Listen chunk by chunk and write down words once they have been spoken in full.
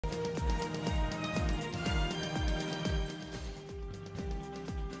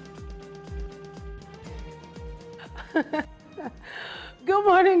Good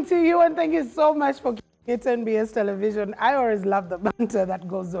morning to you, and thank you so much for it's NBS Television. I always love the banter that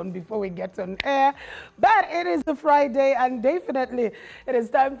goes on before we get on air. But it is a Friday, and definitely it is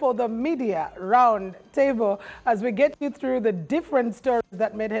time for the media round table as we get you through the different stories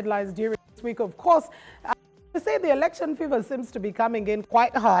that made headlines during this week. Of course, I say the election fever seems to be coming in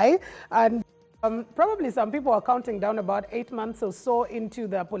quite high, and probably some people are counting down about 8 months or so into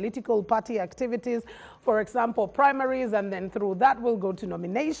the political party activities. For example, primaries, and then through that we'll go to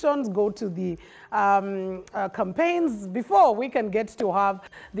nominations, go to the campaigns before we can get to have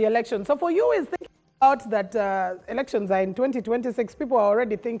the election. So for you, is thinking about that elections are in 2026, people are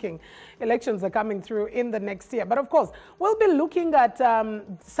already thinking elections are coming through in the next year. But of course, we'll be looking at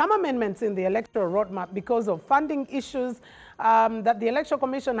some amendments in the electoral roadmap because of funding issues, that the Electoral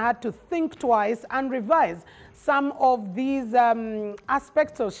Commission had to think twice and revise some of these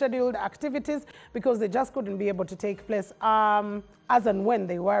aspects of scheduled activities because they just couldn't be able to take place as and when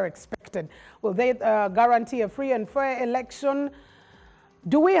they were expected. Will they guarantee a free and fair election?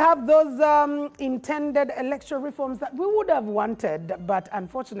 Do we have those intended electoral reforms that we would have wanted, but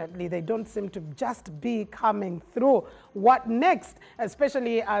unfortunately they don't seem to just be coming through? What next,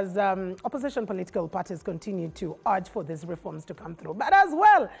 especially as opposition political parties continue to urge for these reforms to come through? But as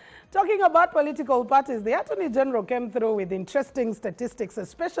well, talking about political parties, the Attorney General came through with interesting statistics,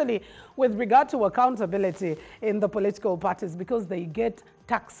 especially with regard to accountability in the political parties because they get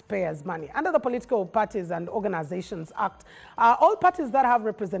taxpayers' money. Under the Political Parties and Organizations Act, all parties that have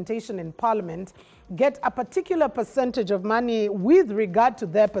representation in Parliament get a particular percentage of money with regard to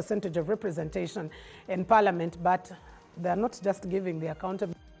their percentage of representation in Parliament, but they're not just giving the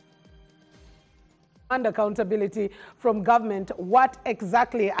accountability from government. What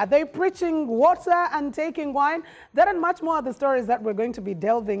exactly are they preaching? Water and taking wine? That and much more are the stories that we're going to be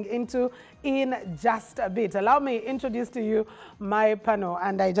delving into in just a bit. Allow me to introduce to you my panel,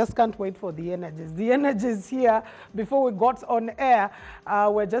 and I just can't wait for the energies. The energies here before we got on air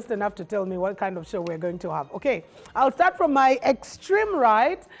were just enough to tell me what kind of show we're going to have. Okay, I'll start from my extreme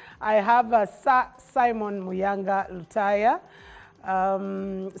right. I have Sir Simon Muyanga Lutaya.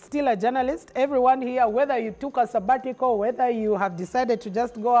 Still a journalist. Everyone here, whether you took a sabbatical, whether you have decided to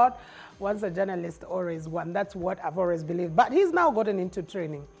just go out, once a journalist, always one. That's what I've always believed. But he's now gotten into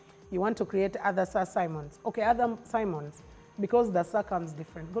training. You want to create other Sir Simons. Okay, other Simons, because the Sir comes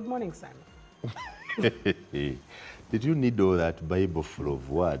different. Good morning, Simon. Did you need all that Bible full of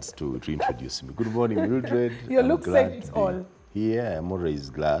words to introduce me? Good morning, Mildred. Your look said it all. Here, I'm always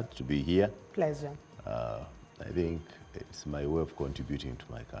glad to be here. Pleasure. I think it's my way of contributing to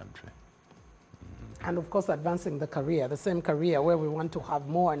my country. And of course, advancing the career, the same career where we want to have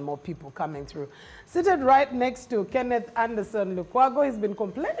more and more people coming through. Seated right next to Kenneth Anderson Lukwago, he's been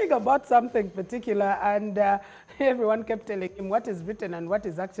complaining about something particular, and everyone kept telling him what is written and what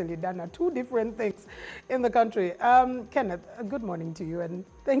is actually done are two different things in the country. Kenneth, good morning to you, and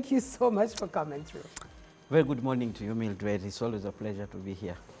thank you so much for coming through. Very good morning to you, Mildred. It's always a pleasure to be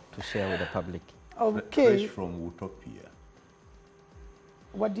here to share with the public. Okay. Fresh from Utopia.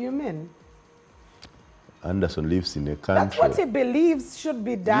 What do you mean? Anderson lives in a country. That's what he believes should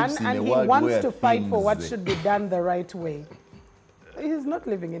be done, and he wants to fight for what should be done the right way. He's not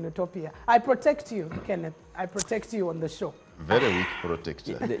living in Utopia. I protect you, Kenneth. I protect you on the show. Very weak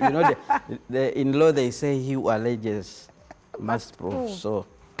protector. You know, in law they say he who alleges must prove. So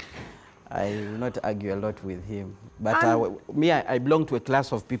I will not argue a lot with him. But I belong to a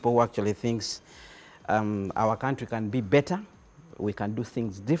class of people who actually thinks our country can be better. We can do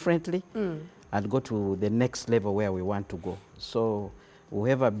things differently and go to the next level where we want to go. So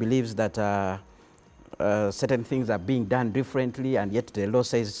whoever believes that certain things are being done differently and yet the law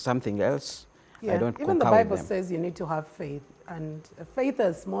says something else, I don't concur with them. Even the Bible says you need to have faith, and faith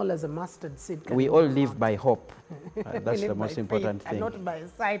as small as a mustard seed. We all live by hope. That's the most important thing. And not by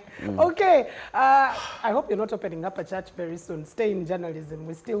sight. Okay, I hope you're not opening up a church very soon. Stay in journalism.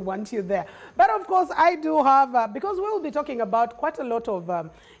 We still want you there. But of course, I do have, because we'll be talking about quite a lot of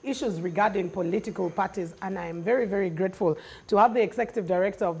issues regarding political parties, and I am very, very grateful to have the executive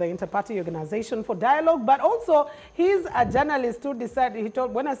director of the Inter-Party Organization for Dialogue, but also he's a journalist who decided, he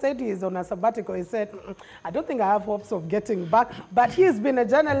told, when I said he's on a sabbatical, he said, I don't think I have hopes of getting back, but he's been a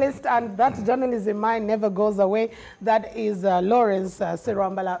journalist, and that journalism mine never goes away. That is Lawrence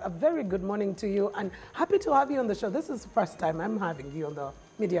Serambala. A very good morning to you, and happy to have you on the show. This is the first time I'm having you on the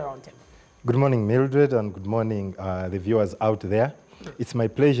Media Roundtable. Good morning, Mildred, and good morning, the viewers out there. It's my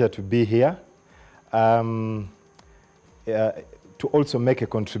pleasure to be here to also make a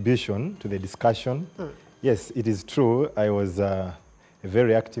contribution to the discussion. Yes, it is true. I was a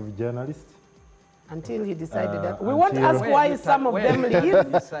very active journalist. Until he decided that. We won't ask Where why you some of where them you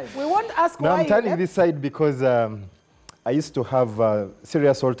leave. decide. We won't ask No, why I'm he turning left. this side because I used to have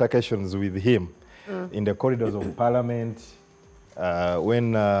serious altercations with him in the corridors of Parliament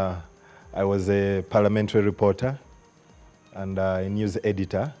when I was a parliamentary reporter and a news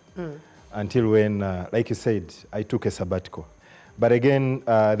editor until when, like you said, I took a sabbatical. But again,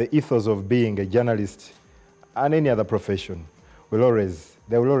 the ethos of being a journalist and any other profession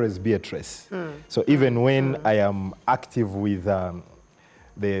there will always be a trace. So even when I am active with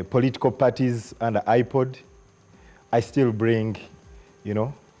the political parties and the iPod, I still bring, you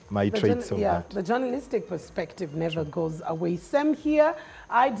know, my traits of that. The journalistic perspective never goes away. Same here.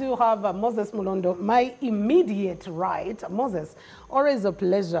 I do have Moses Mulondo, my immediate right. Moses, always a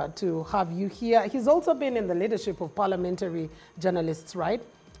pleasure to have you here. He's also been in the leadership of parliamentary journalists, right?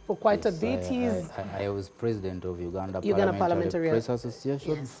 For quite a bit. I was president of Uganda Parliamentary Press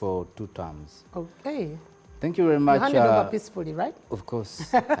Association for 2 terms. Okay. Thank you very much. You handed over peacefully, right? Of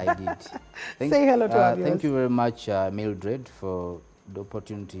course, I did. Say hello to our viewers. Thank you very much, Mildred, for the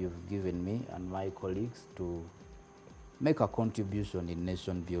opportunity you've given me and my colleagues to make a contribution in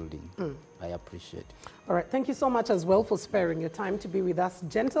nation building. I appreciate it. All right, thank you so much as well for sparing your time to be with us.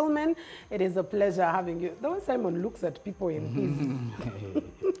 Gentlemen, it is a pleasure having you. The way Simon looks at people in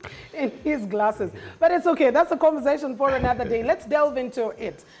his glasses. But it's okay, that's a conversation for another day. Let's delve into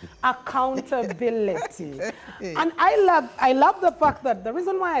it. Accountability. And I love the fact that, the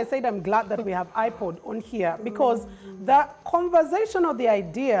reason why I said I'm glad that we have iPod on here, because the conversation or the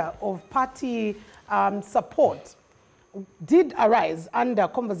idea of party support did arise under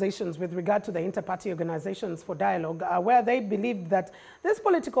conversations with regard to the inter-party organizations for dialogue, where they believed that these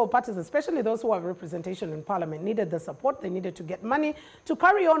political parties, especially those who have representation in parliament, needed the support. They needed to get money to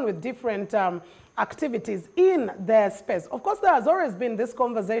carry on with different activities in their space. Of course, there has always been this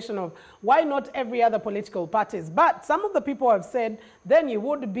conversation of why not every other political parties, but some of the people have said then you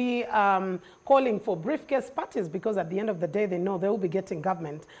would be calling for briefcase parties, because at the end of the day they know they will be getting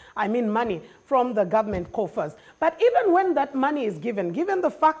money from the government coffers. But even when that money is given the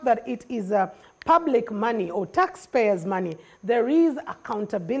fact that it is public money or taxpayers' money, there is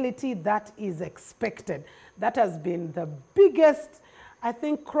accountability that is expected. That has been the biggest, I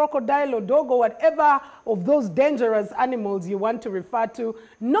think, crocodile or dog or whatever of those dangerous animals you want to refer to,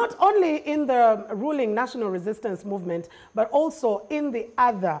 not only in the ruling National Resistance Movement, but also in the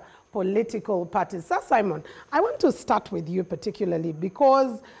other political parties. Sir Simon, I want to start with you particularly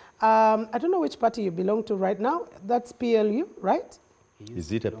because I don't know which party you belong to right now. That's PLU, right?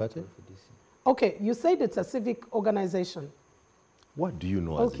 Is it a party? Okay, you said it's a civic organization. What do you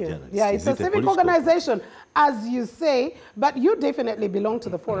know as a journalist? Yeah, it's a civic organization, as you say, but you definitely belong to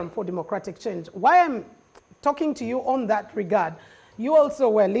the Forum for Democratic Change. Why I'm talking to you on that regard, you also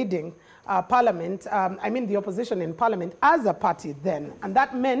were leading parliament, the opposition in parliament as a party then, and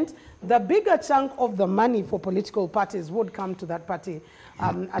that meant the bigger chunk of the money for political parties would come to that party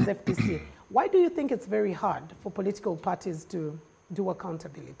as FDC. Why do you think it's very hard for political parties to do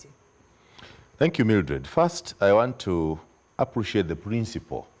accountability? Thank you, Mildred. First, I want to appreciate the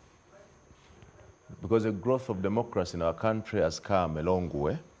principle, because the growth of democracy in our country has come a long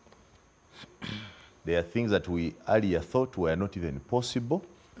way. There are things that we earlier thought were not even possible.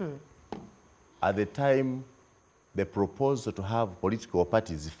 At the time the proposal to have political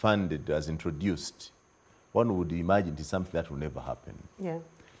parties funded was introduced, one would imagine it's something that will never happen. Yeah.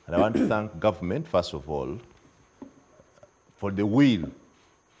 And I want to thank government, first of all, for the will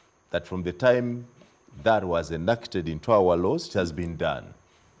that from the time that was enacted into our laws, it has been done.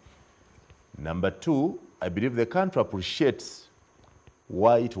 Number two, I believe the country appreciates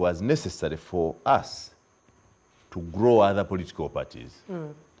why it was necessary for us to grow other political parties.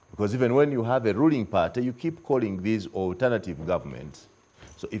 Because even when you have a ruling party, you keep calling these alternative governments.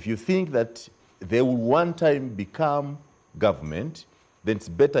 So if you think that they will one time become government, then it's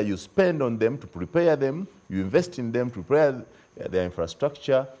better you spend on them to prepare them, you invest in them to prepare their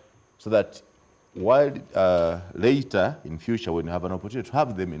infrastructure, so that while later in future when you have an opportunity to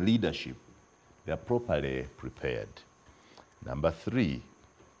have them in leadership, they are properly prepared. Number three,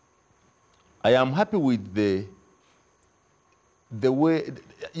 I am happy with the way,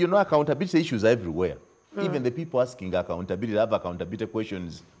 you know, accountability issues are everywhere. Even the people asking accountability have accountability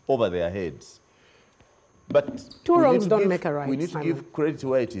questions over their heads. But two wrongs don't make a right. We need to give credit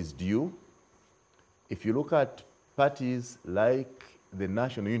where it is due. If you look at parties like the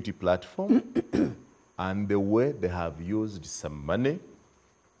National Unity Platform and the way they have used some money,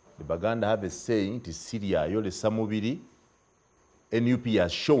 the Baganda have a saying, it is Syria, Yole Samubiri. NUP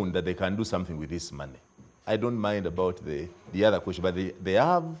has shown that they can do something with this money. I don't mind about the other question, but they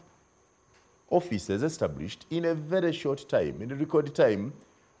have offices established in a very short time, in a record time,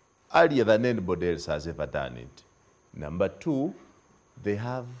 earlier than anybody else has ever done it. Number two, they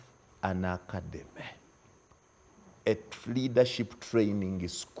have an academy, a leadership training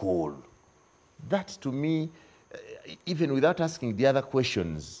school. That to me, even without asking the other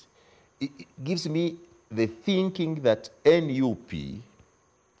questions, it gives me the thinking that NUP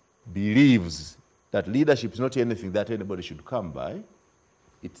believes that leadership is not anything that anybody should come by.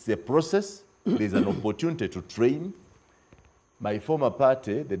 It's a process. There's an opportunity to train. My former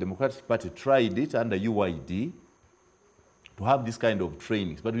party, the Democratic Party, tried it under UID to have this kind of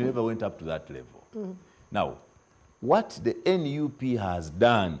trainings, but we never went up to that level. Now, what the NUP has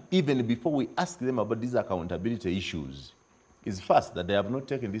done, even before we ask them about these accountability issues, is first that they have not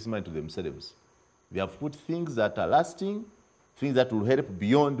taken this money to themselves. They have put things that are lasting, things that will help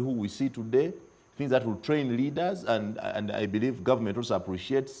beyond who we see today, things that will train leaders, and I believe government also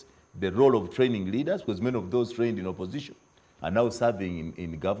appreciates the role of training leaders, because many of those trained in opposition are now serving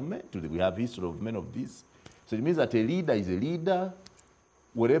in government. We have history of many of these. So it means that a leader is a leader.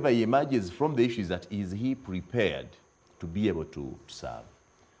 Whatever he emerges from the issue is that is he prepared to be able to serve?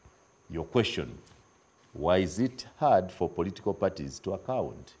 Your question, why is it hard for political parties to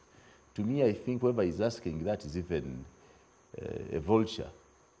account? To me, I think whoever is asking that is even a vulture.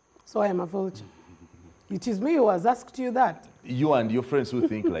 So I am a vulture. It is me who has asked you that. You and your friends who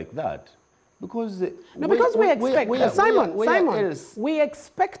think like that. Because we expect, Simon, else? we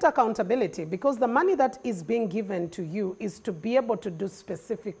expect accountability because the money that is being given to you is to be able to do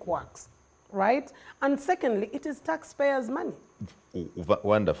specific works, right? And secondly, it is taxpayers' money.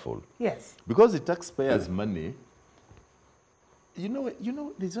 Wonderful. Yes. Because the taxpayers' money, you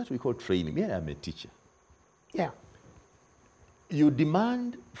know, there's what we call training. Me, I'm a teacher. Yeah. You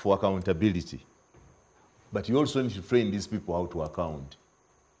demand for accountability, but you also need to train these people how to account.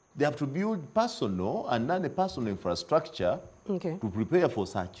 They have to build personal and non-personal infrastructure to prepare for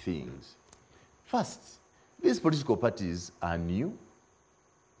such things. First, these political parties are new,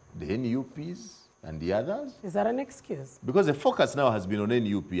 the NUPs and the others. Is that an excuse? Because the focus now has been on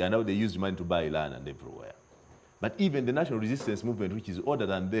NUP, and now they use money to buy land and everywhere. But even the National Resistance Movement, which is older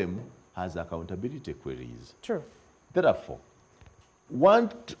than them, has accountability queries. True. Therefore,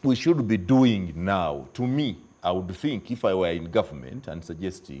 what we should be doing now, to me, I would think, if I were in government and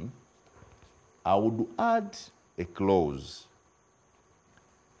suggesting, I would add a clause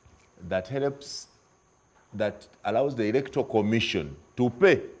that helps, that allows the Electoral Commission to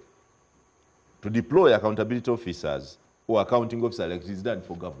pay, to deploy accountability officers or accounting officers like it is done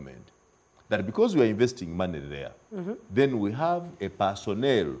for government. That because we are investing money there, then we have a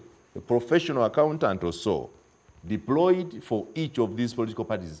personnel, a professional accountant or so, deployed for each of these political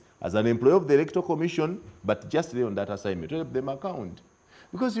parties as an employee of the Electoral Commission, but just there on that assignment to help them account.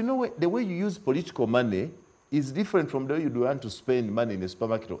 Because you know, the way you use political money is different from the way you want to spend money in a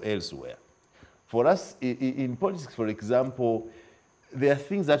supermarket or elsewhere. For us, in politics, for example, there are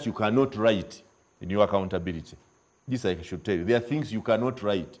things that you cannot write in your accountability. This I should tell you. There are things you cannot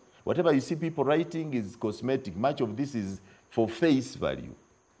write. Whatever you see people writing is cosmetic. Much of this is for face value.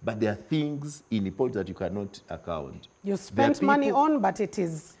 But there are things in politics that you cannot account. You spent money on, but it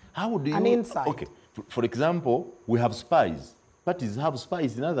is an insight. Okay. For example, we have spies. Parties have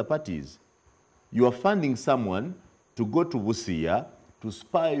spies in other parties. You are funding someone to go to Busia to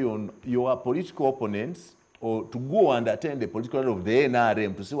spy on your political opponents, or to go and attend the political of the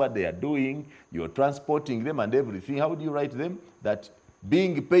NRM to see what they are doing. You're transporting them and everything. How do you write them? That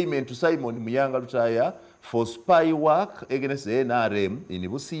being payment to Simon Muyanga Lutaya for spy work against the NRM in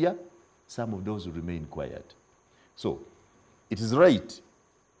Busia, some of those will remain quiet. So it is right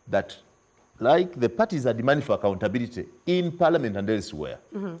that, like the parties are demanding for accountability in Parliament and elsewhere,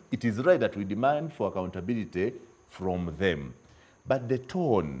 it is right that we demand for accountability from them. But the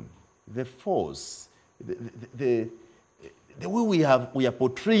tone, the force, the way we are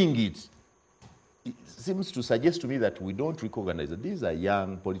portraying it seems to suggest to me that we don't recognize that these are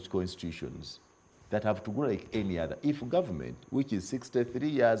young political institutions that have to grow like any other. If government, which is 63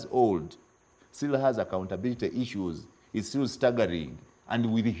 years old, still has accountability issues, it's still staggering,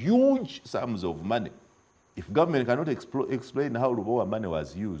 and with huge sums of money, if government cannot explain how our money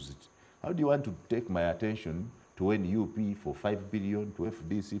was used, how do you want to take my attention to NUP for 5 billion, to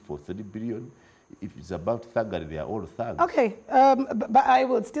FDC for 30 billion? If it's about thuggery, they are all thugs. Okay, but I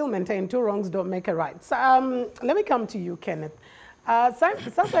will still maintain two wrongs don't make a right. So, let me come to you, Kenneth.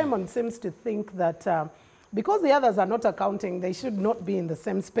 Sir Simon seems to think that because the others are not accounting, they should not be in the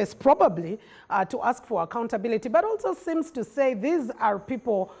same space, probably, to ask for accountability, but also seems to say these are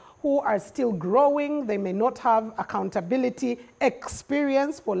people who are still growing. They may not have accountability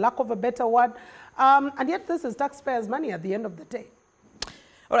experience, for lack of a better word. And yet this is taxpayers' money at the end of the day.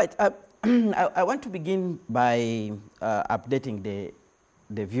 All right. I want to begin by updating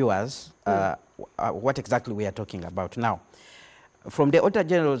the viewers what exactly we are talking about now. From the Auditor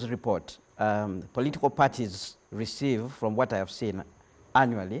General's report, political parties receive, from what I have seen,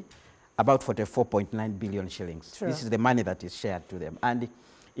 annually, about 44.9 billion shillings. Sure. This is the money that is shared to them. And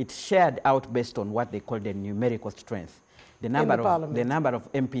it's shared out based on what they call the numerical strength, the number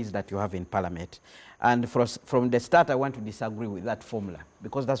of MPs that you have in Parliament. And from the start, I want to disagree with that formula,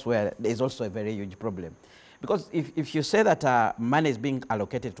 because that's where there's also a very huge problem. Because if you say that money is being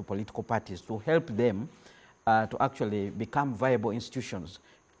allocated to political parties to help them to actually become viable institutions,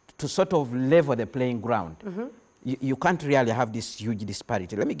 to sort of level the playing ground, you can't really have this huge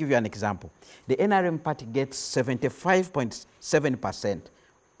disparity. Let me give you an example. The NRM party gets 75.7%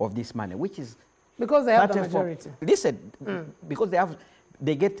 of this money, which is... Because they have the majority. Listen, because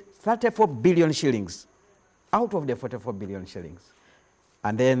they get 34 billion shillings out of the 44 billion shillings.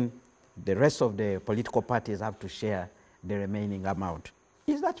 And then the rest of the political parties have to share the remaining amount.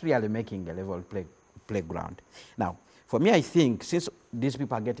 Is that really making a level playground? Now, for me, I think since these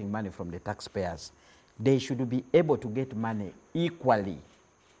people are getting money from the taxpayers, they should be able to get money equally.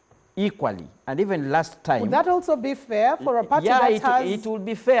 And even last time... Would that also be fair for a party that has... it would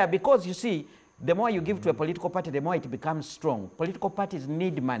be fair, because you see, the more you give to a political party, the more it becomes strong. Political parties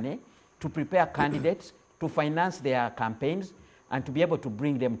need money to prepare candidates, to finance their campaigns, and to be able to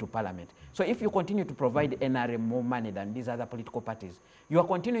bring them to Parliament. So if you continue to provide NRM more money than these other political parties, you are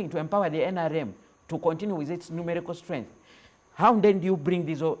continuing to empower the NRM to continue with its numerical strength. How then do you bring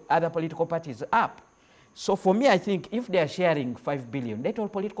these other political parties up? So for me, I think if they are sharing 5 billion, let all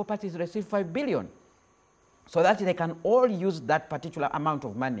political parties receive 5 billion, so that they can all use that particular amount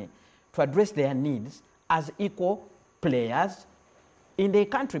of money to address their needs as equal players in the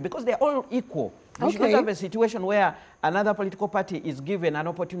country, because they're all equal. We should not have a situation where another political party is given an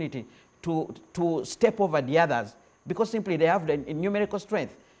opportunity to step over the others because simply they have the numerical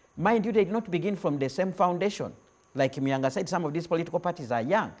strength. Mind you, they did not begin from the same foundation. Like Miyanga said, some of these political parties are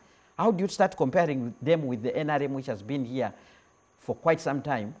young. How do you start comparing them with the NRM, which has been here for quite some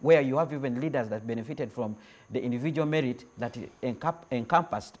time, where you have even leaders that benefited from the individual merit that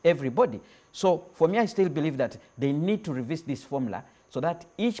encompassed everybody? So for me, I still believe that they need to revisit this formula so that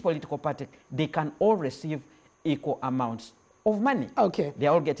each political party, they can all receive equal amounts of money. Okay.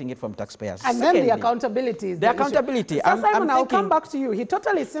 They're all getting it from taxpayers. And then the accountability is the accountability. Issue. Simon, I'll come back to you. He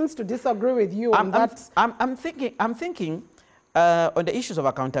totally seems to disagree with you on that. I'm thinking on the issues of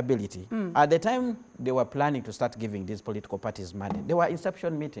accountability. At the time they were planning to start giving these political parties money, there were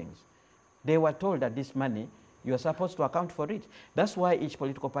inception meetings. They were told that this money, you are supposed to account for it. That's why each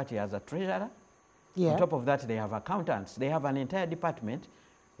political party has a treasurer. Yeah. On top of that, they have accountants. They have an entire department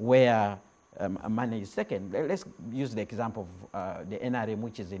where money is taken. Let's use the example of the NRM,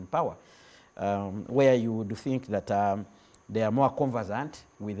 which is in power, where you would think that they are more conversant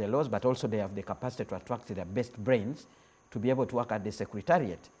with the laws, but also they have the capacity to attract their best brains to be able to work at the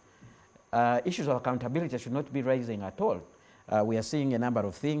secretariat. Issues of accountability should not be rising at all. We are seeing a number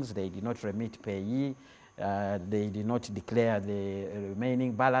of things. They did not remit payee. They did not declare the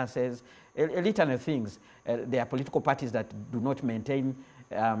remaining balances. A litany of things. There are political parties that do not maintain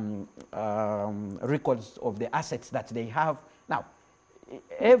records of the assets that they have. Now,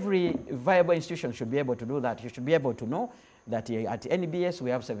 every viable institution should be able to do that. You should be able to know that at NBS we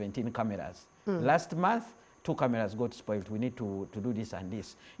have 17 cameras. Last month, 2 cameras got spoiled. We need to do this and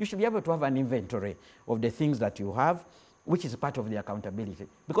this. You should be able to have an inventory of the things that you have, which is part of the accountability.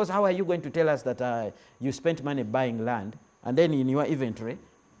 Because how are you going to tell us that you spent money buying land, and then in your inventory,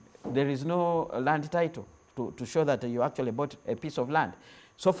 there is no land title to show that you actually bought a piece of land?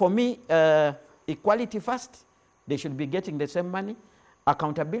 So for me, equality first, they should be getting the same money.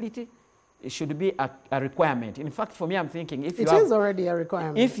 Accountability, it should be a requirement. In fact, for me, I'm thinking if you have... It is already a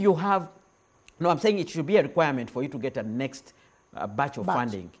requirement. If you have... No, I'm saying it should be a requirement for you to get a next batch of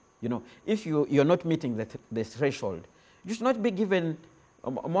funding. You know, if you're not meeting the threshold, you should not be given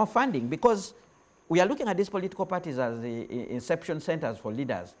more funding, because we are looking at these political parties as the inception centers for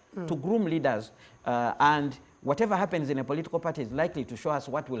leaders, to groom leaders, and whatever happens in a political party is likely to show us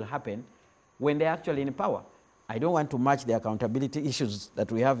what will happen when they're actually in power. I don't want to match the accountability issues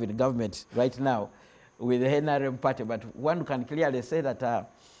that we have in government right now with the NRM party, but one can clearly say that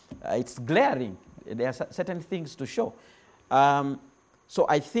it's glaring. There are certain things to show. So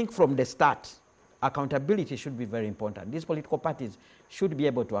I think from the start, accountability should be very important. These political parties should be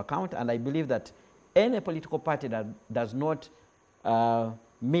able to account, and I believe that any political party that does not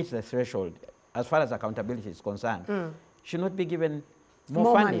meets the threshold, as far as accountability is concerned, should not be given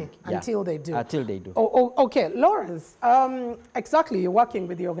more funding. Money until they do. Until they do. Okay, Lawrence, exactly, you're working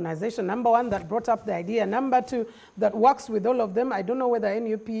with the organization, number one, that brought up the idea, number two, that works with all of them. I don't know whether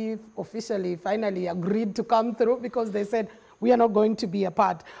NUP officially finally agreed to come through because they said, we are not going to be a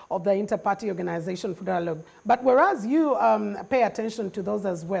part of the inter-party organization for dialogue. But whereas you pay attention to those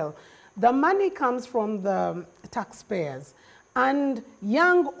as well, the money comes from the taxpayers. And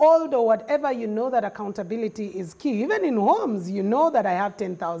young, old, or whatever, you know that accountability is key. Even in homes, you know that I have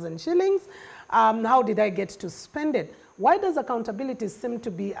 10,000 shillings. How did I get to spend it? Why does accountability seem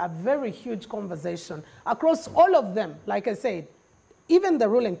to be a very huge conversation across all of them? Like I said, even the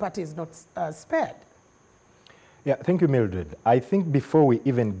ruling party is not spared. Yeah, thank you, Mildred. I think before we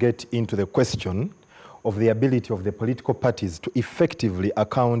even get into the question of the ability of the political parties to effectively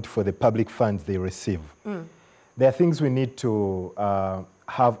account for the public funds they receive, there are things we need to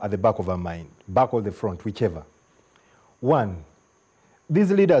have at the back of our mind, back or the front, whichever. One,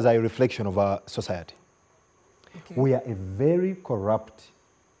 these leaders are a reflection of our society. Okay. We are a very corrupt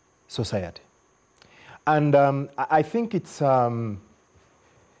society. And I think it's some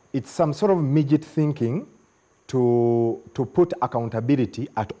sort of midget thinking to put accountability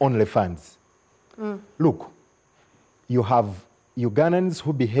at only funds. Look, you have Ugandans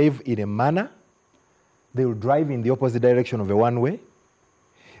who behave in a manner. They will drive in the opposite direction of a one-way.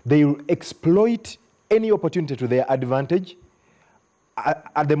 They will exploit any opportunity to their advantage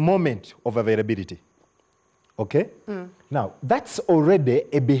at the moment of availability. Okay? Now, that's already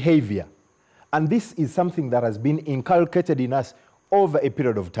a behavior. And this is something that has been inculcated in us over a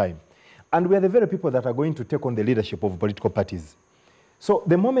period of time. And we are the very people that are going to take on the leadership of political parties. So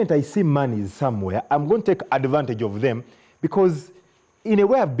the moment I see money somewhere, I'm going to take advantage of them because in a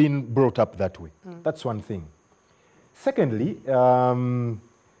way, I've been brought up that way. That's one thing. Secondly,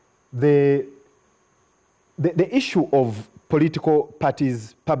 the issue of political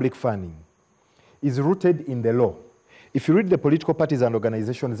parties' public funding is rooted in the law. If you read the Political Parties and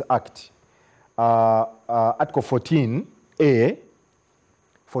Organizations Act, Article 14A,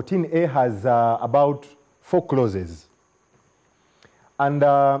 14A has about 4 clauses. And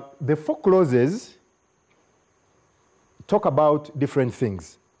the 4 clauses talk about different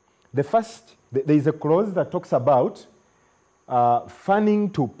things. The first, there is a clause that talks about funding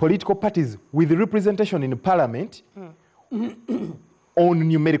to political parties with representation in Parliament on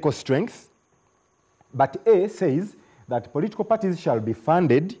numerical strength. But A says that political parties shall be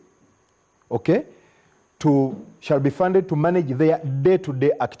funded, okay, shall be funded to manage their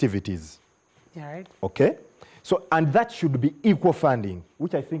day-to-day activities. Yeah, right. Okay? So, and that should be equal funding,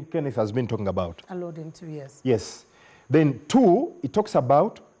 which I think Kenneth has been talking about. Alluding to, yes. Yes. Then 2, it talks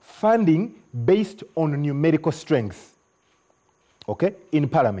about funding based on numerical strength, okay, in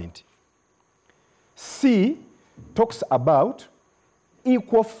Parliament. C talks about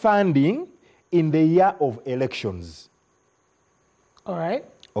equal funding in the year of elections. All right.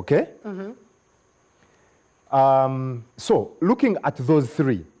 Okay? So, looking at those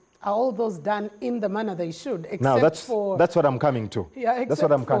 3. Are all those done in the manner they should, except now that's for... that's what I'm coming to. Yeah, except that's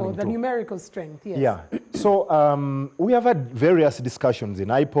what I'm coming for the to. numerical strength, yes. Yeah. So we have had various discussions in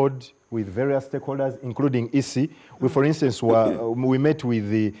IPOD with various stakeholders, including EC. We, for instance, we met with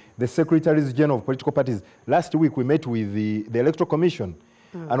the Secretaries General of Political Parties. Last week, we met with the Electoral Commission.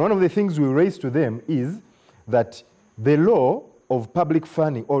 And one of the things we raised to them is that the law of public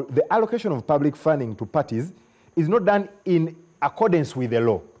funding, or the allocation of public funding to parties, is not done in accordance with the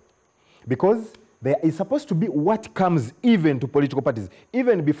law. Because there is supposed to be what comes even to political parties,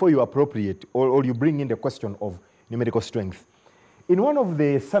 even before you appropriate or you bring in the question of numerical strength. In one of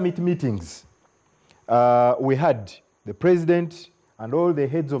the summit meetings, we had the president and all the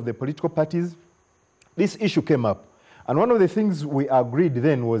heads of the political parties. This issue came up. And one of the things we agreed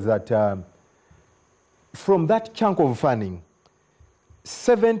then was that from that chunk of funding,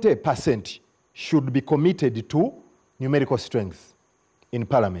 70% should be committed to numerical strength in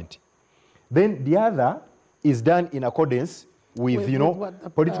Parliament. Then the other is done in accordance with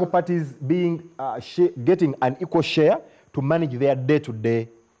political parties being getting an equal share to manage their day-to-day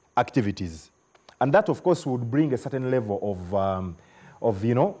activities. And that, of course, would bring a certain level of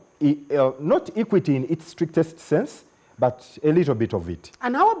not equity in its strictest sense, but a little bit of it.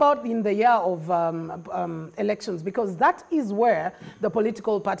 And how about in the year of elections? Because that is where the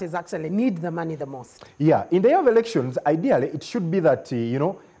political parties actually need the money the most. Yeah, in the year of elections, ideally, it should be that,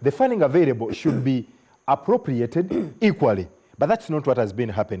 the funding available should be appropriated equally. But that's not what has been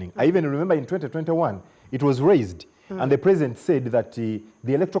happening. I even remember in 2021, it was raised. And the president said that the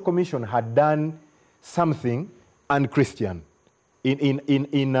Electoral Commission had done something unchristian.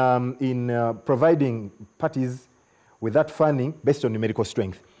 in providing parties with that funding based on numerical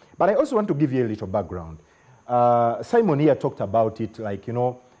strength. But I also want to give you a little background. Simon here talked about it, like, you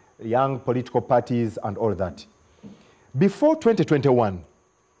know, young political parties and all that. Before 2021,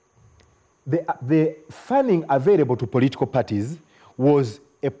 the funding available to political parties was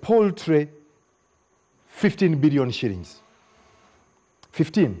a paltry 15 billion shillings.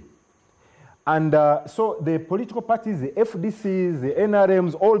 15. And so the political parties, the FDCs, the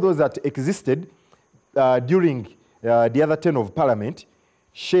NRMs, all those that existed during the other term of parliament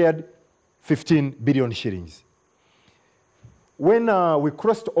shared 15 billion shillings. When we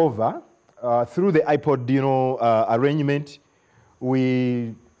crossed over through the iPod, you know, arrangement,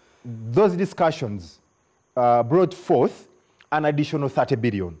 those discussions brought forth an additional 30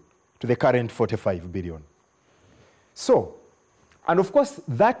 billion to the current 45 billion. So, and of course,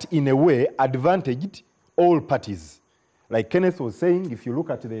 that in a way advantaged all parties. Like Kenneth was saying, if you look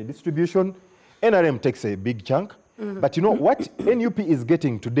at the distribution, NRM takes a big chunk. But you know, what NUP is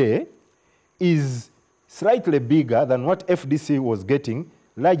getting today is slightly bigger than what FDC was getting,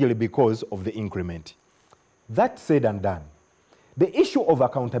 largely because of the increment. That said and done, the issue of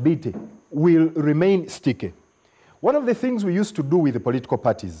accountability will remain sticky. One of the things we used to do with the political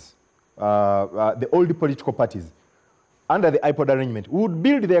parties, the old political parties, under the iPod arrangement, we would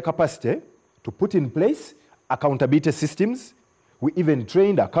build their capacity to put in place accountability systems. We even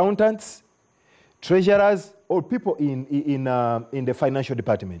trained accountants, treasurers, or people in the financial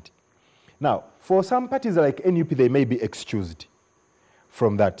department. Now, for some parties like NUP, they may be excused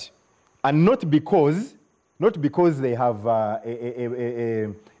from that. And not because they have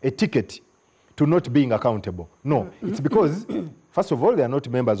a ticket to not being accountable. No, it's because, first of all, they are not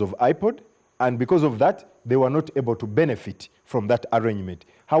members of iPod, and because of that, they were not able to benefit from that arrangement.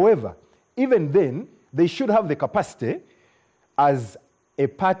 However, even then, they should have the capacity as a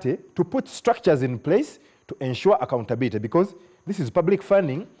party to put structures in place to ensure accountability, because this is public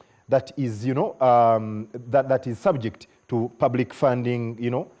funding that is, you know, that is subject to public funding,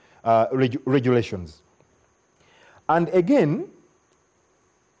 you know, regulations. And again,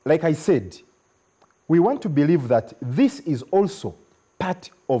 like I said, we want to believe that this is also part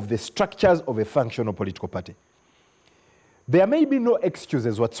of the structures of a functional political party. There may be no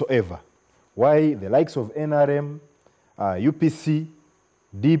excuses whatsoever why the likes of NRM, UPC,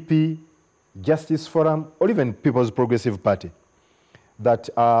 DP, Justice Forum, or even People's Progressive Party that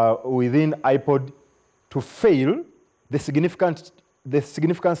are within iPod to fail the significance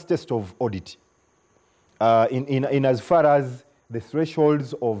test of audit in as far as the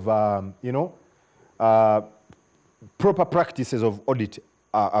thresholds of, you know, proper practices of audit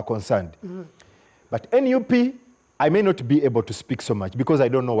are concerned. But NUP, I may not be able to speak so much because I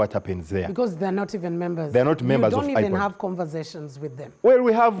don't know what happens there. Because they're not even members. They're not members of iPod. You don't even have conversations with them. Well,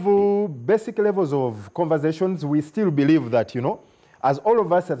 we have basic levels of conversations. We still believe that, you know, as all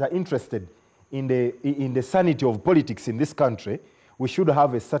of us that are interested in the sanity of politics in this country, we should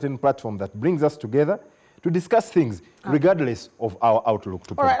have a certain platform that brings us together to discuss things regardless of our outlook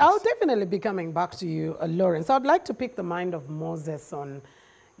to politics. All right, I'll definitely be coming back to you, Lawrence. I'd like to pick the mind of Moses on,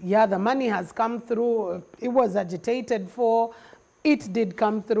 yeah, the money has come through, it was agitated for, it did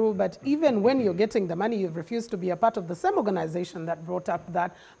come through, but even when you're getting the money, you've refused to be a part of the same organization that brought up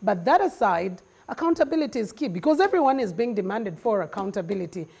that. But that aside, accountability is key because everyone is being demanded for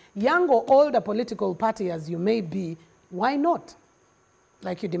accountability. Young or older political party as you may be, why not?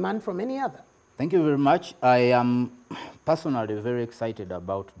 Like you demand from any other. Thank you very much. I am personally very excited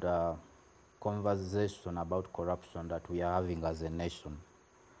about the conversation about corruption that we are having as a nation.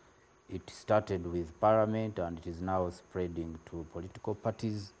 It started with Parliament and it is now spreading to political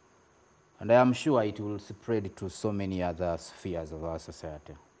parties. And I am sure it will spread to so many other spheres of our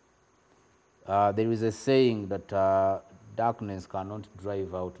society. There is a saying that darkness cannot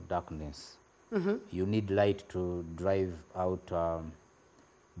drive out darkness. You need light to drive out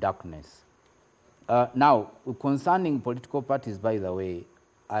darkness. Now, concerning political parties, by the way,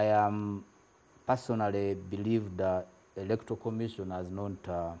 I am personally believe the Electoral Commission has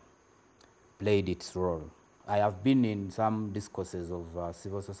not played its role. I have been in some discourses of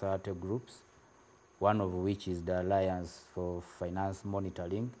civil society groups, one of which is the Alliance for Finance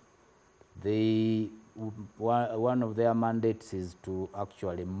Monitoring. One of their mandates is to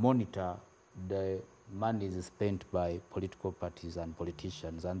actually monitor the monies spent by political parties and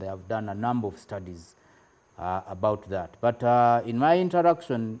politicians, and they have done a number of studies about that. But in my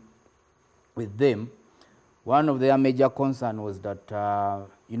interaction with them, one of their major concerns was that,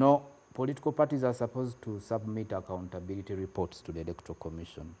 you know, political parties are supposed to submit accountability reports to the Electoral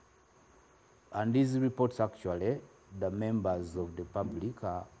Commission. And these reports actually the members of the public,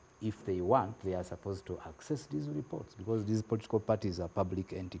 if they want, they are supposed to access these reports because these political parties are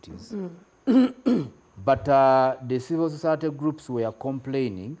public entities. But the civil society groups were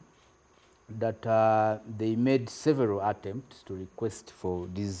complaining that they made several attempts to request for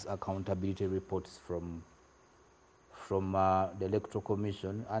these accountability reports from the Electoral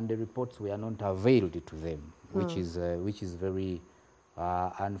Commission, and the reports were not availed to them, which is very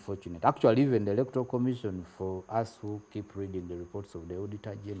unfortunate. Actually, even the Electoral Commission, for us who keep reading the reports of the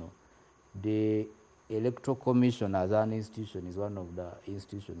Auditor General, the Electoral Commission as an institution is one of the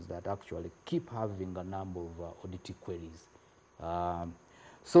institutions that actually keep having a number of audit queries.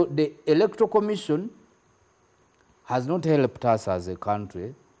 So the Electoral Commission has not helped us as a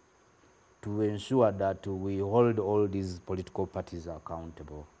country to ensure that we hold all these political parties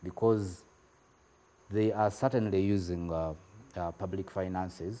accountable, because they are certainly using public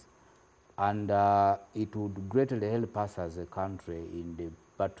finances, and it would greatly help us as a country in the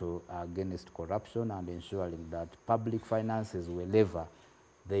battle against corruption and ensuring that public finances, wherever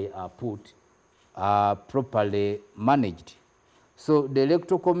they are put, are properly managed. So the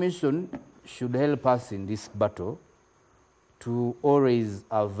Electoral Commission should help us in this battle to always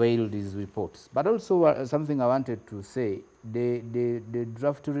avail these reports. But also something I wanted to say, the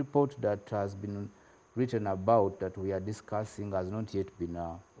draft report that has been written about that we are discussing has not yet been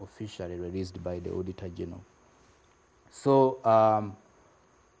officially released by the Auditor General. So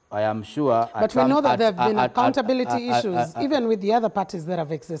I am sure... But we know that there have been accountability issues, even with the other parties that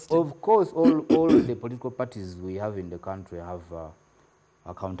have existed. Of course, all the political parties we have in the country have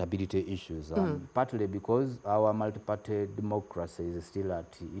accountability issues, partly because our multi-party democracy is still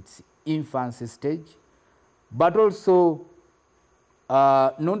at its infancy stage, but also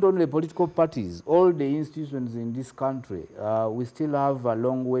not only political parties, all the institutions in this country, we still have a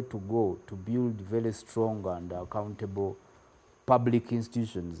long way to go to build very strong and accountable public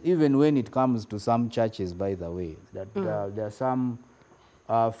institutions, even when it comes to some churches, by the way, that there are some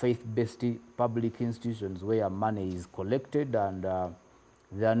faith-based public institutions where money is collected and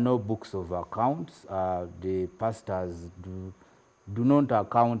there are no books of accounts. The pastors do not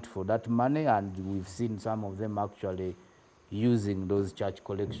account for that money, and we've seen some of them actually using those church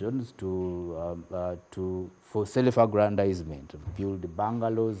collections for self-aggrandizement, build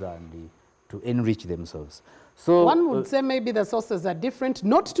bungalows and to enrich themselves. So one would say maybe the sources are different,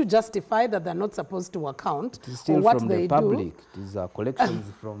 not to justify that they're not supposed to account still or what from they the public. do. These are collections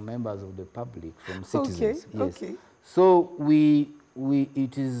from members of the public, from citizens. Okay, Yes. okay. So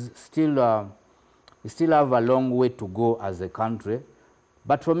it is still we still have a long way to go as a country.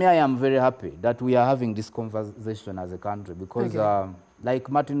 But for me, I am very happy that we are having this conversation as a country, because like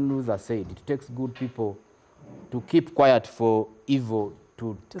Martin Luther said, it takes good people to keep quiet for evil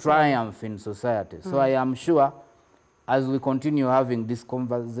to triumph in society. So I am sure as we continue having this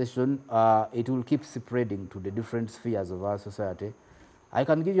conversation, it will keep spreading to the different spheres of our society. I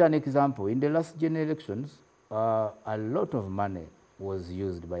can give you an example. In the last general elections, a lot of money was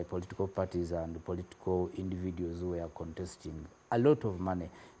used by political parties and political individuals who were contesting. A lot of money.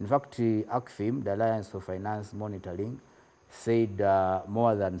 In fact, ACFIM, the Alliance for Finance Monitoring, said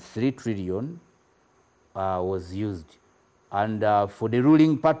more than 3 trillion was used. And for the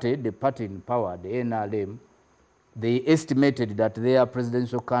ruling party, the party in power, the NRM, they estimated that their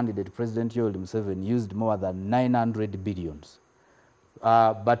presidential candidate, President Yoweri Museveni, used more than 900 billions.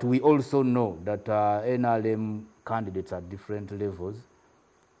 But we also know that NRM candidates at different levels.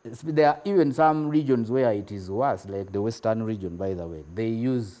 There are even some regions where it is worse, like the Western region, by the way. They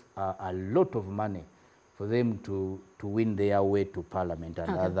use a lot of money for them to win their way to parliament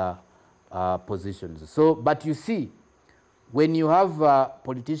and other positions. So, but you see, when you have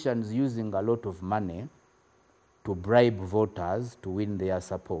politicians using a lot of money to bribe voters to win their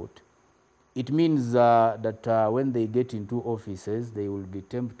support, it means that when they get into offices, they will be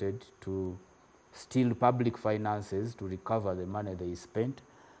tempted to steal public finances to recover the money they spent,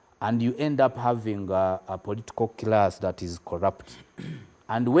 and you end up having a political class that is corrupt.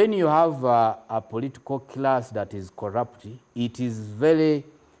 And when you have a political class that is corrupt,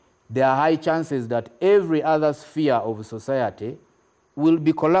 there are high chances that every other sphere of society will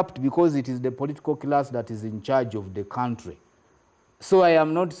be corrupt, because it is the political class that is in charge of the country. So I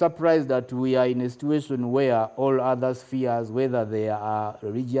am not surprised that we are in a situation where all other spheres, whether they are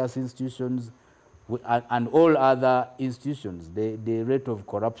religious institutions and all other institutions, the rate of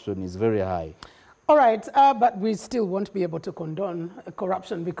corruption is very high. All right, but we still won't be able to condone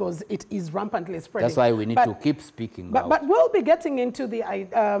corruption because it is rampantly spreading. That's why we need to keep speaking out. But we'll be getting into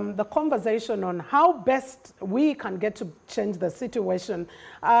the conversation on how best we can get to change the situation.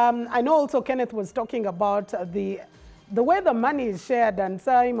 I know also Kenneth was talking about the the way the money is shared, and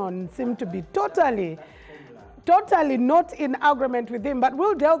Simon seemed to be totally not in agreement with him. But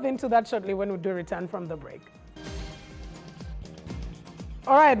we'll delve into that shortly when we do return from the break.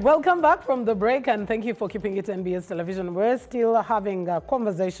 All right, welcome back from the break, and thank you for keeping it NBS Television. We're still having a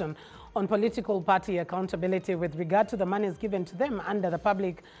conversation on political party accountability with regard to the monies given to them under the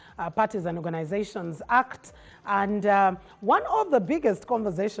Public Parties and Organizations Act. And one of the biggest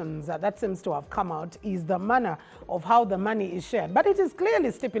conversations that seems to have come out is the manner of how the money is shared. But it is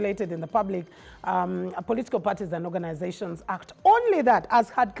clearly stipulated in the Public Political Parties and Organizations Act. Only that, as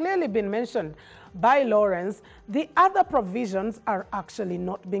had clearly been mentioned by Lawrence, the other provisions are actually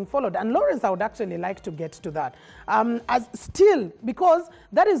not being followed. And Lawrence, I would actually like to get to that. Because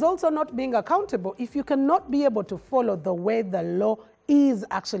that is also not being accountable if you cannot be able to follow the way the law is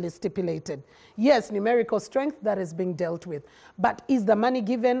actually stipulated. Yes, numerical strength, that is being dealt with. But is the money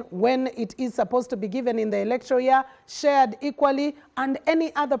given when it is supposed to be given in the electoral year, shared equally, and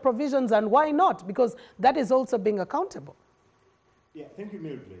any other provisions, and why not? Because that is also being accountable. Yeah, thank you,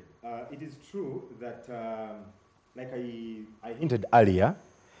 Mildred. It is true that, like I hinted earlier,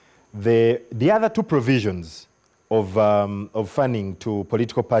 the other two provisions of funding to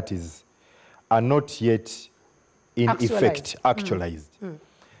political parties are not yet in effect actualized.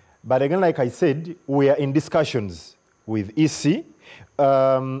 But again, like I said, we are in discussions with EC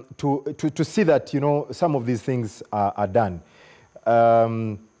to see that, you know, some of these things are done.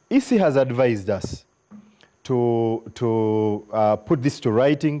 EC has advised us to put this to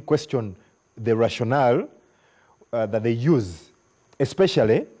writing, question the rationale that they use,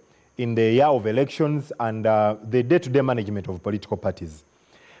 especially in the year of elections and the day-to-day management of political parties.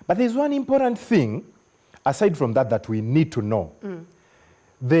 But there's one important thing, aside from that we need to know.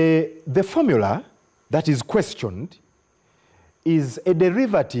 The formula that is questioned is a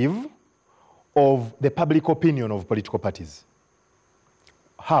derivative of the public opinion of political parties.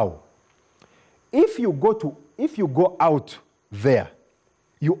 How? If you go out there,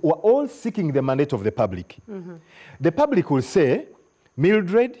 you are all seeking the mandate of the public. The public will say,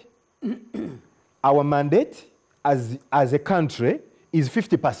 Mildred, our mandate as a country is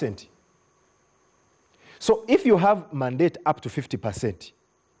 50%. So if you have mandate up to 50%,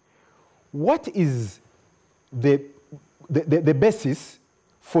 what is the basis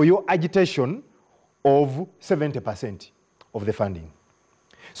for your agitation of 70% of the funding?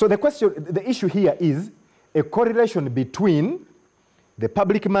 So the issue here is a correlation between the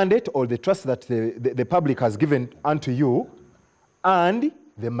public mandate or the trust that the public has given unto you and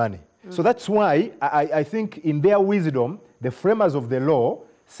the money. So that's why I think in their wisdom, the framers of the law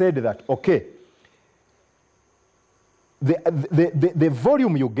said that, okay, the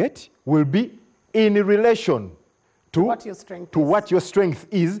volume you get will be in relation to what your strength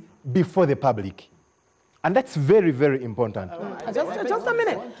is before the public. And that's very, very important. Just a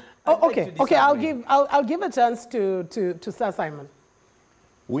minute. Okay. I'll give a chance to Sir Simon.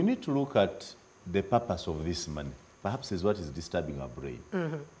 We need to look at the purpose of this money. Perhaps is what is disturbing our brain.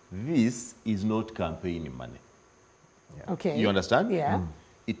 This is not campaign money. Yeah. Okay. You understand? Yeah.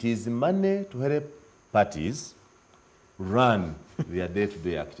 It is money to help parties run their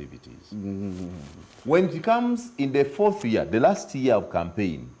day-to-day activities. When it comes in the fourth year, the last year of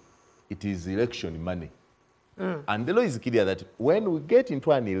campaign, it is election money. And the law is clear that when we get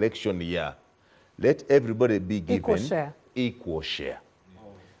into an election year, let everybody be given equal share.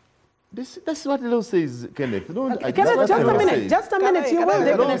 That's what the law says, Kenneth. Kenneth, just a minute. You will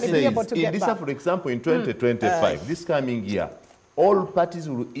definitely be able to get back. For example, in 2025, this coming year, all parties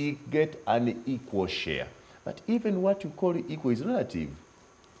will get an equal share. But even what you call equal is relative.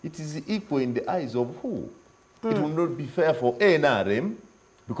 It is equal in the eyes of who? It will not be fair for NRM,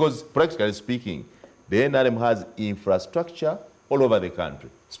 because practically speaking, the NRM has infrastructure all over the country,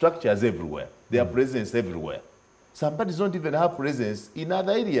 structures everywhere, their presence everywhere. Some parties don't even have presence in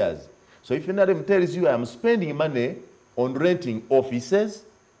other areas. So if NRM tells you I'm spending money on renting offices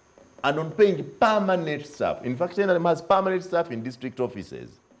and on paying permanent staff, in fact, NRM has permanent staff in district offices.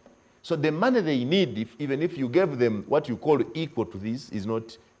 So the money they need, even if you gave them what you call equal to this, is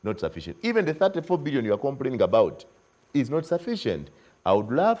not sufficient. Even the 34 billion you are complaining about is not sufficient. I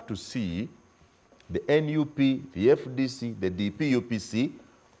would love to see the NUP, the FDC, the DPUPC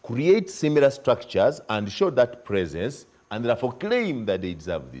create similar structures and show that presence and therefore claim that they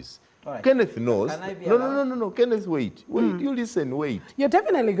deserve this. Right. Kenneth knows. No. Kenneth, wait. You listen, wait. You're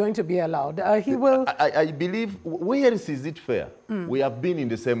definitely going to be allowed. He will. I believe, where else is it fair? We have been in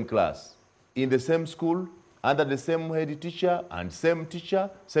the same class, in the same school, under the same head teacher,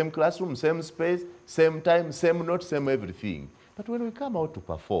 same classroom, same space, same time, same notes, same everything. But when we come out to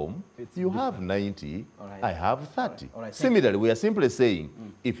perform, you have 90, right. I have 30. All right, thank Similarly, we are simply saying,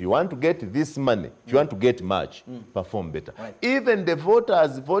 if you want to get this money, if you want to get much, perform better. Right. Even the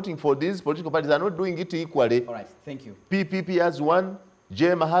voters voting for these political parties are not doing it equally. All right, thank you. PPP has one,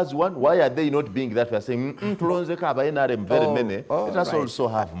 JMA has one. Why are they not being that? We are saying, tulonzeko aba NRM very many. Let us right. also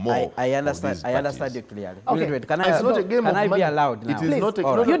have more. I understand. of these I understand you parties. clearly. Okay. Mildred, can It's not a game can of I be money. allowed now? It is not a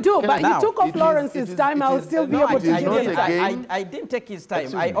All right. You do, but Now, he took off it is- Lawrence's it is- time. it I'll is- still be no, able it to is give not him a time. game. I didn't take his time.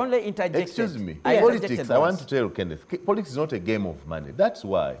 Excuse I me. only interjected. Excuse me. I Politics, interjected I want once. to tell Kenneth, politics is not a game of money. That's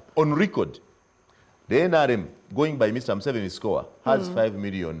why, on record, the NRM, going by Mr. Museveni's score, has 5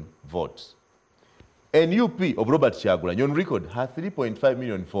 million votes. NUP of Robert Kyagulanyi, on record, has 3.5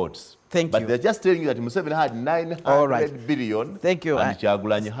 million votes. Thank but you. they're just telling you that Museveni had 900 All right. billion, Thank you. and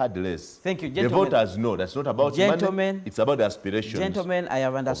Kyagulanyi had less. Thank you, The gentlemen. voters know that's not about Gentlemen, money, it's about the aspirations. Gentlemen, I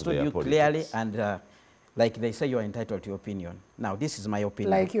have understood their you politics. clearly, and like they say, you are entitled to your opinion. Now, this is my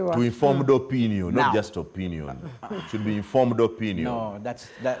opinion. Like you To are. informed opinion, Now. not just opinion. It should be informed opinion. No, that's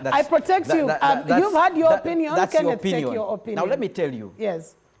I protect you. You've had your opinion. That's your Kenneth, take opinion. your opinion. Now, let me tell you.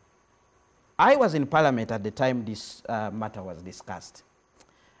 Yes. I was in Parliament at the time this matter was discussed.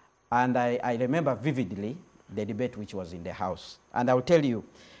 And I remember vividly the debate which was in the House. And I will tell you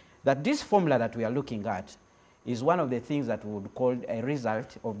that this formula that we are looking at is one of the things that we would call a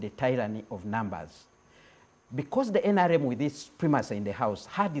result of the tyranny of numbers. Because the NRM with its primacy in the House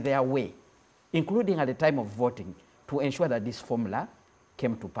had their way, including at the time of voting, to ensure that this formula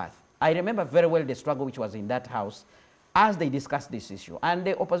came to pass. I remember very well the struggle which was in that House as they discussed this issue. And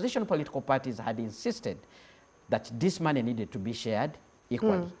the opposition political parties had insisted that this money needed to be shared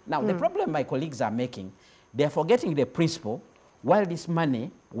equally. Now, the problem my colleagues are making, they're forgetting the principle while this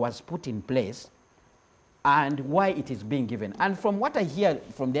money was put in place and why it is being given. And from what I hear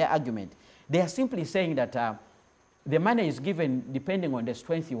from their argument, they are simply saying that the money is given depending on the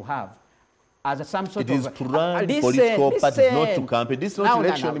strength you have as some sort It is of... to run listen, political parties, not to listen. campaign. This is Now, not now,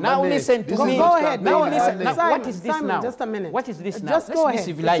 election now, money. listen to This me. is Go not ahead. campaign Now, money. Now, Simon, what is this Simon, now? just a minute. What is this now? Just go Let's ahead. be It's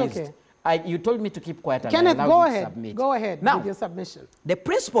civilized. okay. You told me to keep quiet and Kenneth, I go allowed you to ahead. submit. Go ahead Now, with your submission. the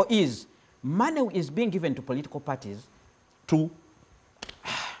principle is money is being given to political parties to...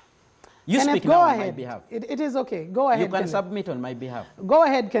 You Kenneth, speak go now on my ahead. behalf. It is okay. Go ahead, You can Kenneth. submit on my behalf. Go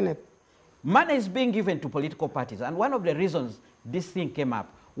ahead, Kenneth. Money is being given to political parties, and one of the reasons this thing came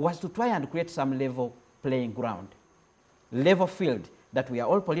up was to try and create some level playing ground, level field, that we are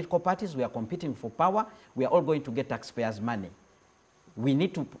all political parties, we are competing for power, we are all going to get taxpayers' money. We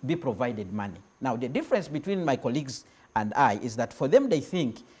need to be provided money. Now, the difference between my colleagues and I is that for them, they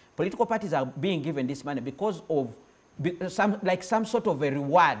think political parties are being given this money because of some sort of a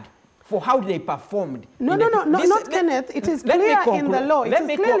reward for how they performed. No, not Kenneth. It is clear in the law. It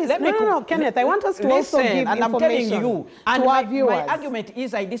is clearly... No, Kenneth, I want us to also Listen, give and I'm telling information you, to and our my viewers. argument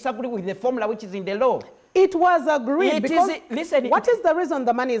is I disagree with the formula which is in the law. It was agreed It because... is- listen, what is the reason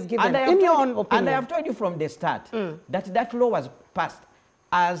the money is given, And I have in your told own you- opinion? And I have told you from the start that that law was passed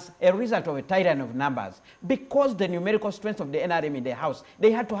as a result of a tyranny of numbers. Because the numerical strength of the NRM in the House, they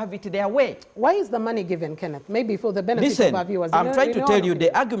had to have it their way. Why is the money given, Kenneth? Maybe for the benefit Listen, of our viewers. I'm trying In to your tell own you,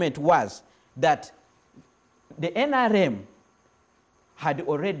 opinion. the argument was that the NRM had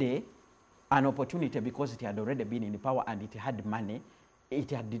already an opportunity because it had already been in power and it had money. It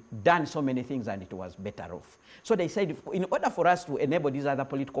had done so many things and it was better off. So they said, in order for us to enable these other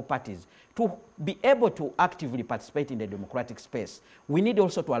political parties to be able to actively participate in the democratic space, we need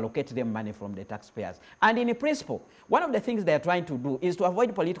also to allocate them money from the taxpayers. And in principle, one of the things they are trying to do is to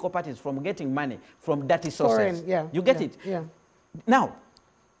avoid political parties from getting money from dirty sources. Foreign, yeah. You get yeah, it? Yeah. Now,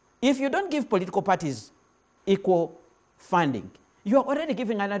 if you don't give political parties equal funding, you are already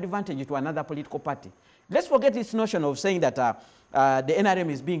giving an advantage to another political party. Let's forget this notion of saying that the NRM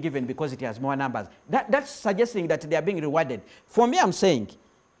is being given because it has more numbers. That's suggesting that they are being rewarded. For me, I'm saying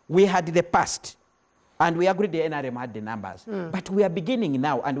we had the past, and we agreed the NRM had the numbers. But we are beginning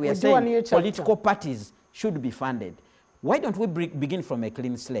now, and we are do a new saying chapter. political parties should be funded. Why don't we begin from a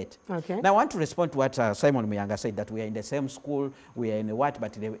clean slate? Okay. Now, I want to respond to what Simon Muyanga said, that we are in the same school, we are in what,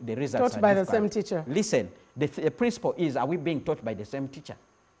 but the results Taught are by the different. same teacher. Listen, the principle is, are we being taught by the same teacher?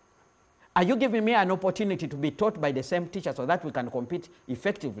 Are you giving me an opportunity to be taught by the same teacher so that we can compete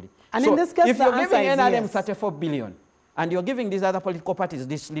effectively? And so in this case, if the you're answer giving is NRM yes. 34 billion and you're giving these other political parties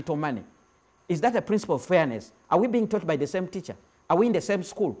this little money, is that a principle of fairness? Are we being taught by the same teacher? Are we in the same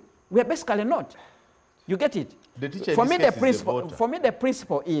school? We are basically not. You get it? The teacher in for this me, case the is the principle. voter. For me, the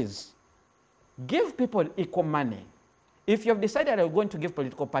principle is give people equal money. If you've decided you're going to give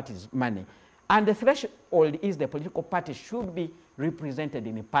political parties money, and the threshold is the political party should be represented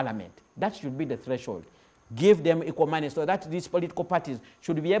in the parliament. That should be the threshold. give them equal money so that these political parties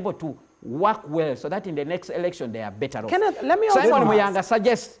should be able to work well so that in the next election they are better off. Kenneth, let me also Simon ask- Muyanga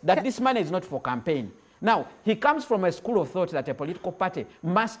suggests that this money is not for campaign. Now, he comes from a school of thought that a political party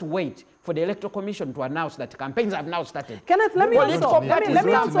must wait for the Electoral Commission to announce that campaigns have now started. Kenneth, let me Political also, parties let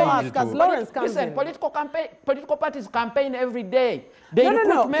me don't also need ask, as Lawrence comes Listen, in. political parties campaign every day. They No, no,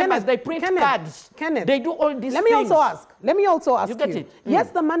 recruit no, members, Kenneth, they print Kenneth, cards. Kenneth, They do all these Let me things. also ask You get it?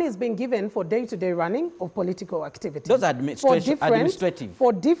 Yes, the money is being given for day-to-day running of political activities. Those are administrative.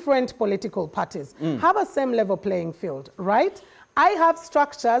 For different political parties. Have a same level playing field, right? I have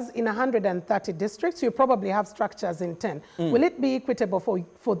structures in 130 districts. You probably have structures in 10. Will it be equitable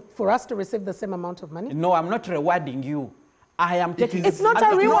for us to receive the same amount of money? No, I'm not rewarding you. I am taking. It's not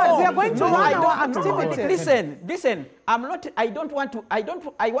a reward. We are going to run our activities. Listen. I'm not. I don't want to.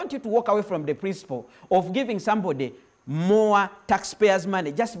 I want you to walk away from the principle of giving somebody more taxpayers'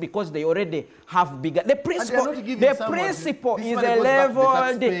 money just because they already have bigger. The principle. not giving The someone- principle this is money a goes back to the level.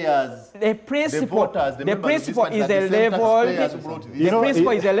 taxpayers, The principle. the voters, the The members of principle this is party are a the same level. taxpayers who brought this. The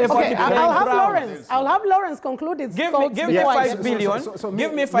principle is a level. Okay, I'll have ground. Lawrence. I'll have Lawrence conclude his Give thoughts me before I 5 get- billion. so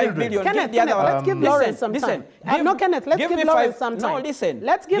Give me 5 Mildred. billion. Kenneth, Give the other Kenneth, one. let's give Lawrence some time. No, Kenneth, let's give me Lawrence some time. No, listen.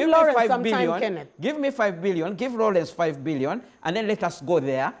 Let's give me Lawrence 5 some time, billion. Kenneth. Give me 5 billion. Give Lawrence 5 billion, and then let us go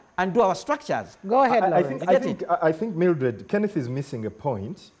there and do our structures. Go ahead, I Lawrence. think Mildred, Kenneth is missing a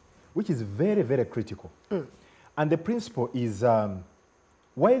point, which is very, very critical. And the principle is,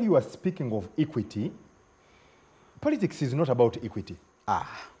 while you are speaking of equity, politics is not about equity.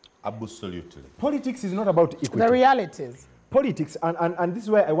 Absolutely. Politics is not about equity. The realities. Politics, and this is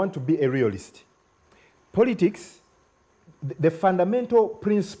why I want to be a realist. Politics, the fundamental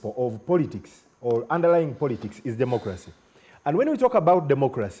principle of politics or underlying politics is democracy. And when we talk about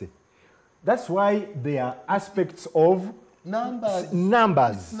democracy, that's why there are aspects of Numbers.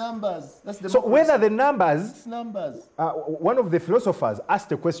 numbers. It's numbers. That's the So whether the numbers, It's numbers. one of the philosophers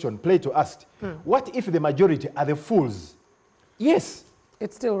asked a question, Plato asked, what if the majority are the fools? Yes,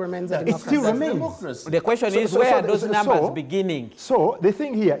 It still remains a it democracy. still That's remains. democracy. The question is, So- where so- are those so- numbers so- beginning? So the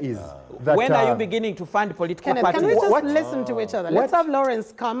thing here is that When are you beginning to fund political Kenneth, parties? can we just What- listen to each other? Let's what- have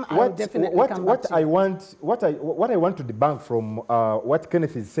Lawrence come. I'll definitely come back to you. what I want to debunk from what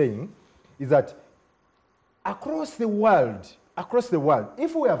Kenneth is saying is that across the world,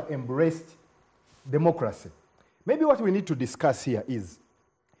 if we have embraced democracy, maybe what we need to discuss here is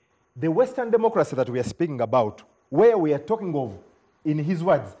the Western democracy that we are speaking about, where we are talking of, in his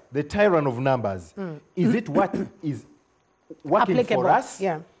words, the tyrant of numbers. Is it what is working Applicable, for us?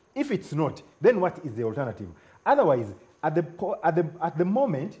 yeah. If it's not, then what is the alternative? Otherwise, at the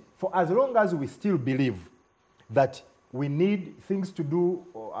moment, for as long as we still believe that we need things to do,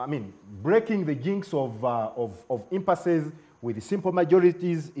 breaking the jinx of impasses with simple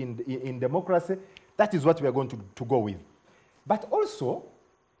majorities in democracy, that is what we are going to go with. But also,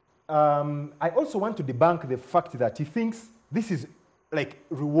 I also want to debunk the fact that he thinks this is like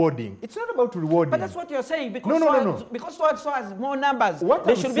rewarding. It's not about rewarding. But that's what you're saying. Because No. Because so has more numbers, What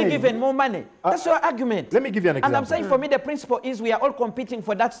they I'm should saying- be given more money. That's your argument. Let me give you an And I'm example. saying for me, the principle is we are all competing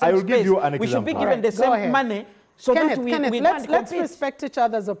for that same I will space. give you an We should be example. given the Alright, go same ahead. money so Kenneth, that we let's don't compete. respect each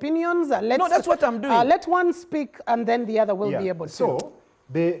other's opinions. Let's, that's what I'm doing. Let one speak and then the other will be able to. So,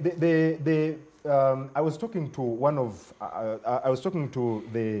 I was talking to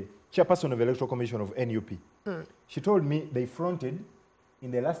the chairperson of the Electoral Commission of NUP. She told me they fronted,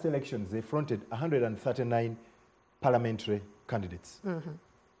 in the last elections, they fronted 139 parliamentary candidates.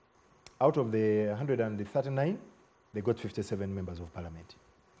 Out of the 139, they got 57 members of parliament.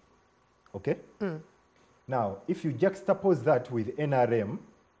 Okay? Now, if you juxtapose that with NRM,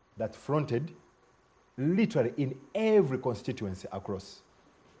 that fronted literally in every constituency across,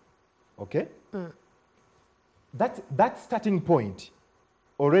 okay? That starting point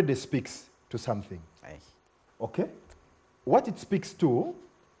already speaks to something, Aye. okay? What it speaks to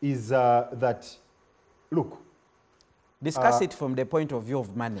is that, look, Discuss it from the point of view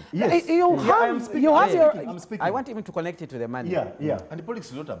of money. yes. You I have- am speaking, you I'm have your- speaking, I'm speaking. I want him to connect it to the money. Yeah. And the politics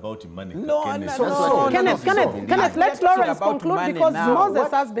is not about money. No, Kenneth. no, That's no, what no, you're no, Kenneth, saying. Kenneth, We are let talking Lawrence about conclude money because now.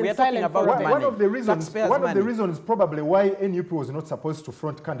 Moses has We been are talking silent about for a money. bit. One of the reasons, Taxpayers' one of the money. reasons probably why NUP was not supposed to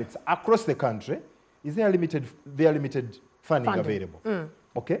front candidates across the country is their limited funding available.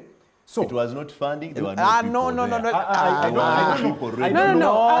 Okay, so It was not funding. There were no Ah, people no, no, no, there. no. I There were don't no know. people I ready. don't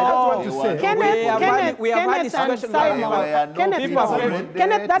know. I don't want to They say. were- Kenneth, we have had Kenneth discussion and about Simon. no Kenneth, people no. ready.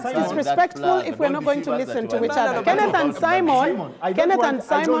 Kenneth, that's Simon, disrespectful that if we're plan, not going to don't listen deceive to us each that other. you are Kenneth not and about money. Simon, I don't Kenneth want- and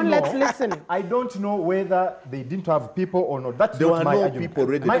I don't Simon, let's know. listen. I don't know whether they didn't have people or not. That's There not were my no argument. people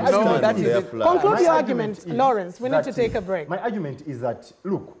ready My to argument stand is- on their it. flag. Conclude My your argument argument, is Lawrence. We need that to take a break. My argument is that,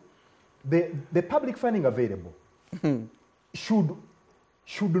 look, the public funding available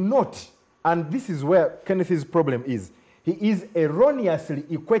should not, and this is where Kenneth's problem is, he is erroneously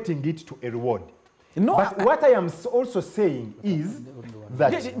equating it to a reward. No, But what I am also saying is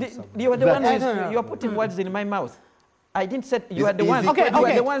that you are the that- ones, you are putting words in my mouth. I didn't say you are the Is ones. it- Okay, You are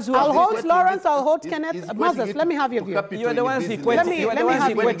okay. the ones who I'll are hold Lawrence, I'll hold Is Kenneth. Moses, let me have your view. You are the ones business. equating. You are the ones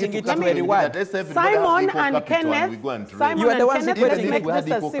equating it to a reward. Simon and Kenneth, Simon You are the and ones Kenneth, equating let's it. make We had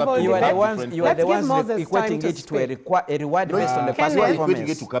this a equal civil capital. You are the debate. ones. You are Let's the give ones Moses time equating to it to a, speak. a reward based on the past Kenneth. Equating it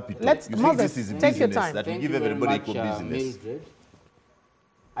performance. to capital. Let's- You think Moses, this is take your business time. that you Thank give you very everybody much, equal business. Mildred.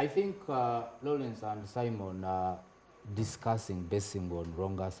 I think Lawrence and Simon are basing on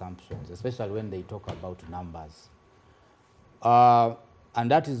wrong assumptions, especially when they talk about numbers. And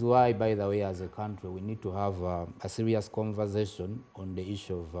that is why, by the way, as a country, we need to have a serious conversation on the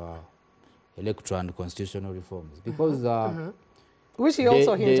issue of electoral and constitutional reforms. Because Which he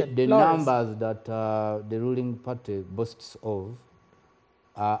also hinted. the Lawrence. numbers that the ruling party boasts of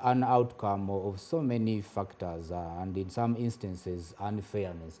are an outcome of so many factors and in some instances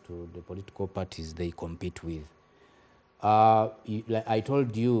unfairness to the political parties they compete with. Like I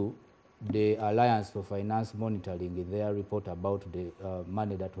told you, the Alliance for Finance Monitoring, in their report about the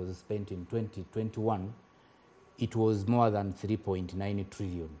money that was spent in 2021, it was more than 3.9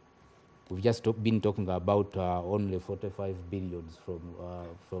 trillion. We've just been talking about only 45 billions from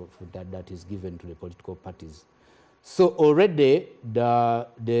that is given to the political parties. So already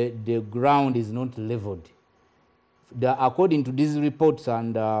the ground is not leveled. According to these reports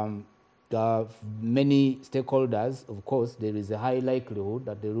and many stakeholders, of course, there is a high likelihood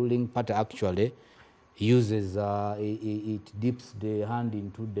that the ruling party actually uses, it dips the hand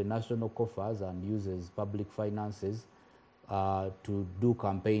into the national coffers and uses public finances to do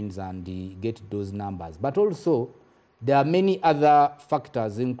campaigns and get those numbers. But also, there are many other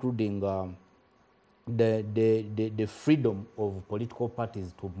factors, including the freedom of political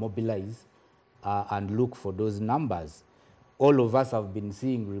parties to mobilize and look for those numbers. All of us have been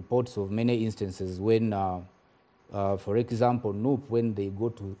seeing reports of many instances when, for example, NUP, when they go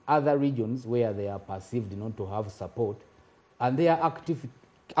to other regions where they are perceived not to have support, and their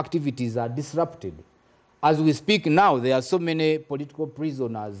activities are disrupted. As we speak now, there are so many political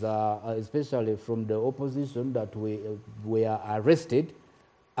prisoners, especially from the opposition, that were arrested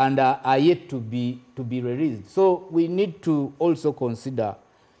and are yet to be released. So we need to also consider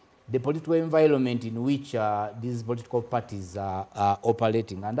the political environment in which these political parties are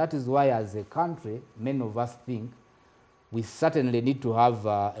operating. And that is why, as a country, many of us think we certainly need to have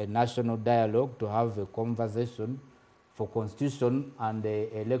a national dialogue, to have a conversation for constitution and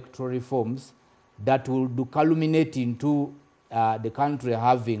electoral reforms that will culminate into the country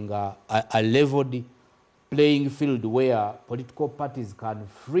having a leveled playing field where political parties can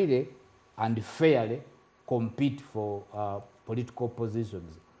freely and fairly compete for political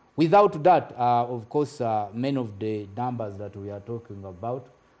positions. Without that, of course, many of the numbers that we are talking about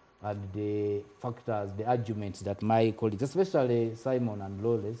and the factors, the arguments that my colleagues, especially Simon and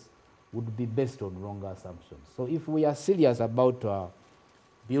Lawrence, would be based on wrong assumptions. So if we are serious about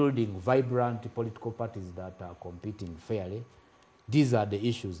building vibrant political parties that are competing fairly, these are the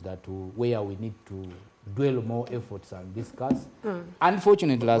issues that where we need to dwell more efforts and discuss.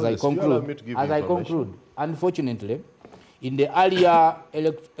 Unfortunately, as I conclude, unfortunately, in the earlier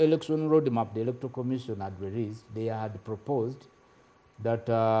election roadmap the Electoral Commission had released, they had proposed that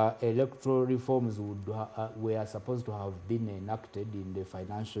electoral reforms were supposed to have been enacted in the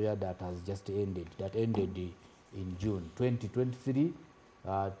financial year that has just ended, that ended in June 2023,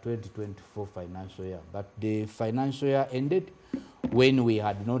 2024 financial year. But the financial year ended when we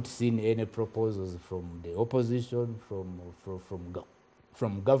had not seen any proposals from the opposition,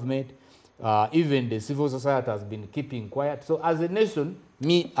 from government. Even the civil society has been keeping quiet. So as a nation,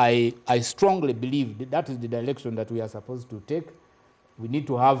 I strongly believe that is the direction that we are supposed to take. We need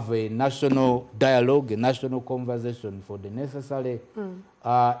to have a national dialogue, a national conversation for the necessary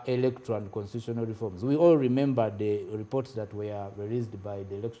electoral and constitutional reforms. We all remember the reports that were released by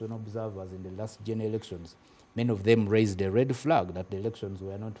the election observers in the last general elections. Many of them raised the red flag that the elections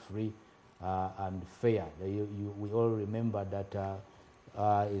were not free and fair. We all remember that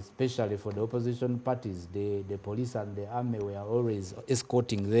especially for the opposition parties, the police and the army were always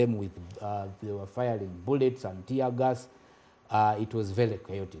escorting them with, they were firing bullets and tear gas. It was very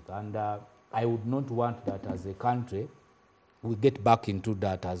chaotic. And I would not want that as a country. We get back into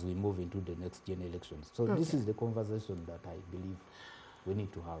that as we move into the next general elections. So this is the conversation that I believe we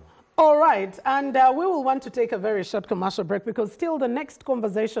need to have. All right, and we will want to take a very short commercial break because still the next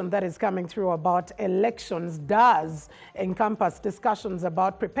conversation that is coming through about elections does encompass discussions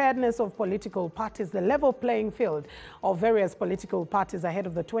about preparedness of political parties, the level playing field of various political parties ahead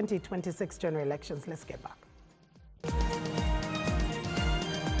of the 2026 general elections. Let's get back.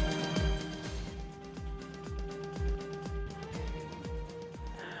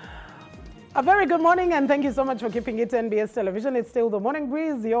 A very good morning and thank you so much for keeping it NBS Television. It's still the Morning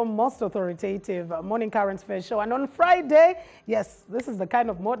Breeze, your most authoritative morning current affairs show. And on Friday, yes, this is the kind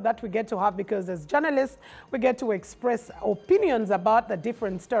of mode that we get to have because as journalists, we get to express opinions about the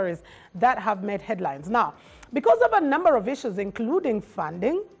different stories that have made headlines. Now, because of a number of issues, including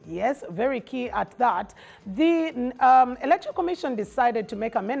funding, yes, very key at that, the Electoral Commission decided to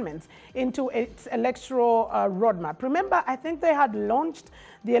make amendments into its electoral roadmap. Remember, I think they had launched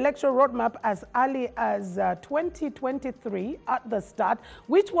the electoral roadmap as early as 2023 at the start,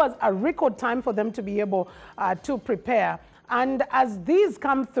 which was a record time for them to be able to prepare. And as these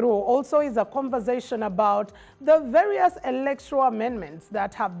come through, also is a conversation about the various electoral amendments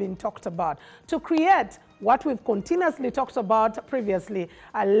that have been talked about to create what we've continuously talked about previously,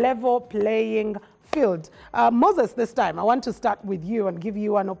 a level playing field. Moses, this time, I want to start with you and give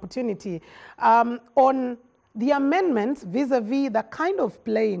you an opportunity on the amendments vis-a-vis the kind of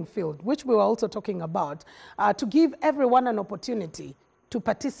playing field, which we were also talking about, to give everyone an opportunity to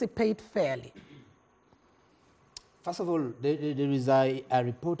participate fairly. First of all, there is a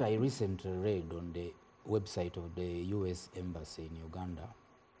report I recently read on the website of the U.S. Embassy in Uganda,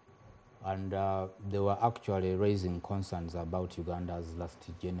 and they were actually raising concerns about Uganda's last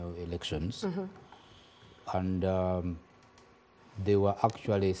general elections. And they were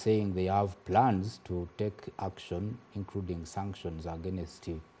actually saying they have plans to take action, including sanctions against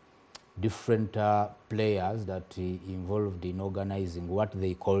different players that involved in organizing what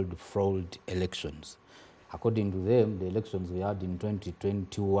they called fraud elections. According to them, the elections we had in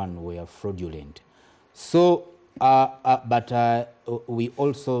 2021 were fraudulent. So, but we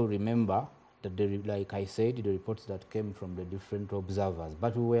also remember that, like I said, the reports that came from the different observers,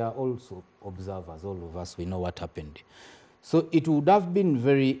 but we were also observers, all of us, we know what happened. So it would have been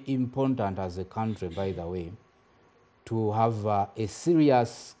very important as a country, by the way, to have a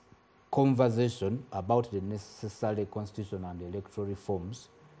serious conversation about the necessary constitution and electoral reforms.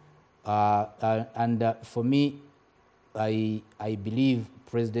 For me, I believe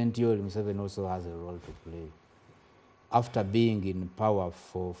President Yoweri Museveni also has a role to play. After being in power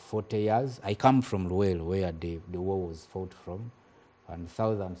for 40 years, I come from Luwelo, where the war was fought from, and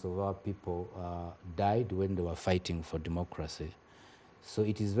thousands of our people died when they were fighting for democracy. So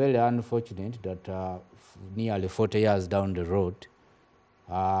it is very unfortunate that nearly 40 years down the road,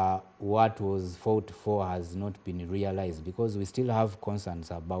 what was fought for has not been realized because we still have concerns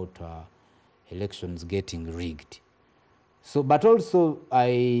about elections getting rigged. So, but also,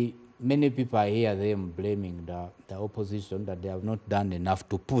 many people I hear them blaming the opposition that they have not done enough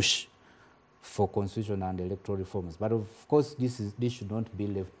to push for constitutional and electoral reforms. But of course, this should not be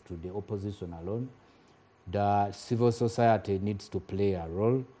left to the opposition alone. The civil society needs to play a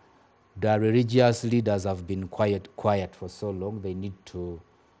role. The religious leaders have been quiet for so long. They need to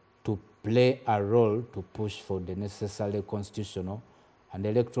play a role to push for the necessary constitutional and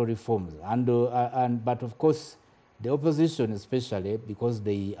electoral reforms. But of course, the opposition especially, because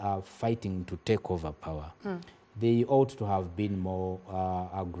they are fighting to take over power, they ought to have been more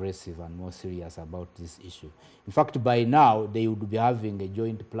aggressive and more serious about this issue. In fact, by now, they would be having a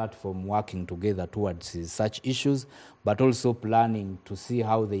joint platform working together towards such issues, but also planning to see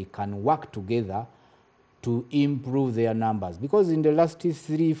how they can work together to improve their numbers. Because in the last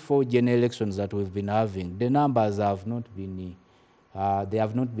 3-4 general elections that we've been having, the numbers have not been they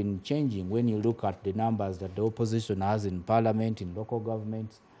have not been changing. When you look at the numbers that the opposition has in parliament, in local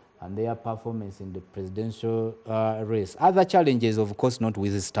governments, and their performance in the presidential race. Other challenges, of course,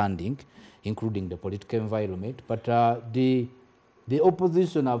 notwithstanding, including the political environment, but the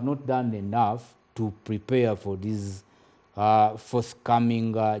opposition have not done enough to prepare for these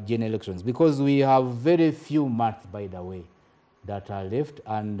forthcoming general elections, because we have very few months, by the way, that are left,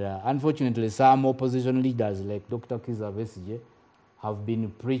 and unfortunately, some opposition leaders like Dr. Kizza Besigye have been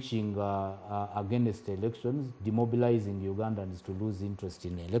preaching against elections, demobilizing Ugandans to lose interest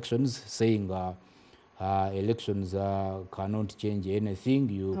in elections, saying elections cannot change anything,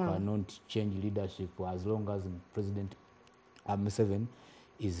 you cannot change leadership as long as President Museveni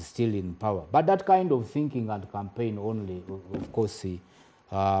is still in power. But that kind of thinking and campaign only, of course, it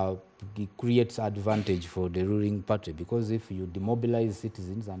creates advantage for the ruling party, because if you demobilize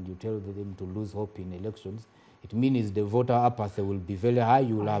citizens and you tell them to lose hope in elections, it means the voter apathy will be very high.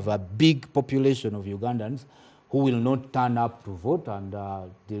 You will have a big population of Ugandans who will not turn up to vote, and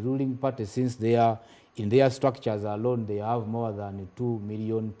the ruling party, since they are in their structures alone, they have more than 2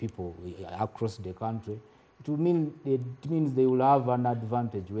 million people across the country. It means they will have an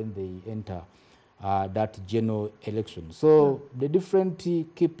advantage when they enter that general election. So the different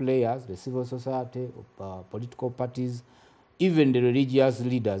key players, the civil society, political parties, even the religious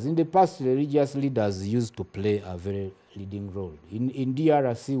leaders. In the past, the religious leaders used to play a very leading role. In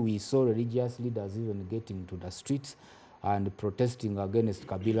DRC, we saw religious leaders even getting to the streets and protesting against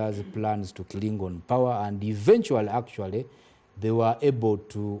Kabila's plans to cling on power, and eventually, actually, they were able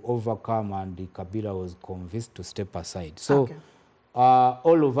to overcome, and Kabila was convinced to step aside. So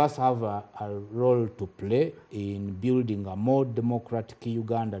all of us have a role to play in building a more democratic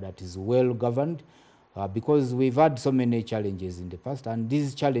Uganda that is well governed, because we've had so many challenges in the past, and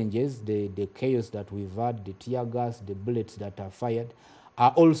these challenges, the chaos that we've had, the tear gas, the bullets that are fired,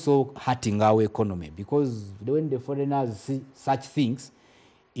 are also hurting our economy, because when the foreigners see such things,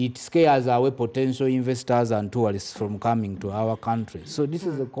 it scares away potential investors and tourists from coming to our country. So this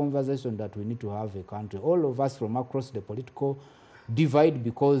is a conversation that we need to have a country, all of us from across the political divide,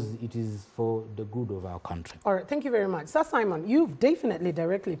 because it is for the good of our country. All right, thank you very much. Sir Simon, you've definitely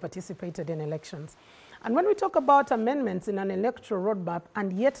directly participated in elections. And when we talk about amendments in an electoral roadmap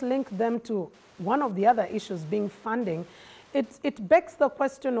and yet link them to one of the other issues being funding, it begs the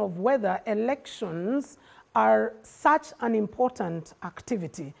question of whether elections are such an important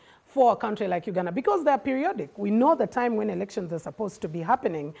activity for a country like Uganda, because they're periodic. We know the time when elections are supposed to be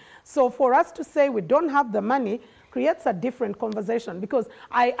happening. So for us to say we don't have the money creates a different conversation, because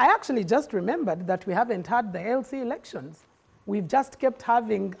I actually just remembered that we haven't had the LC elections. We've just kept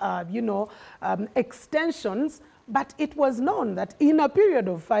having, extensions, but it was known that in a period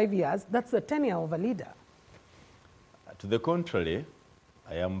of 5 years, that's the tenure of a leader. To the contrary,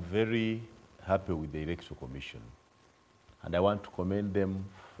 I am very happy with the Electoral Commission, and I want to commend them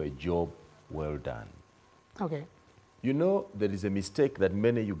for a job well done. Okay. You know, there is a mistake that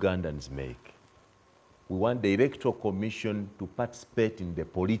many Ugandans make. We want the Electoral Commission to participate in the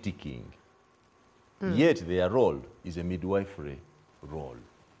politicking, yet their role is a midwifery role.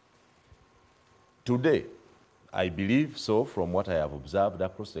 Today, I believe so from what I have observed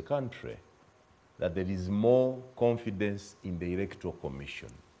across the country, that there is more confidence in the Electoral Commission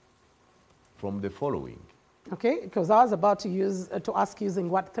from the following. Okay, because I was about to ask using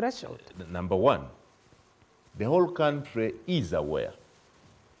what threshold? Number one, the whole country is aware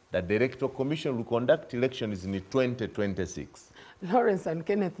that the Electoral Commission will conduct elections in 2026. Lawrence and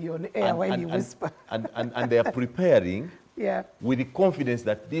Kenneth, you're on air while you whisper. And they are preparing with the confidence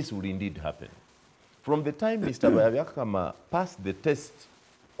that this will indeed happen. From the time Mr. Byabakama passed the test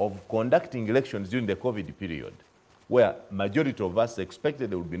of conducting elections during the COVID period, where majority of us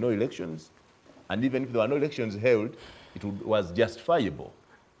expected there would be no elections, and even if there were no elections held, it was justifiable.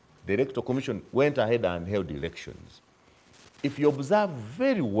 The Electoral Commission went ahead and held elections. If you observe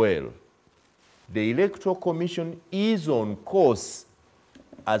very well, the Electoral Commission is on course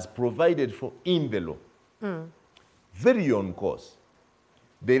as provided for in the law. Very on course.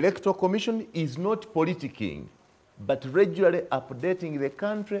 The Electoral Commission is not politicking, but regularly updating the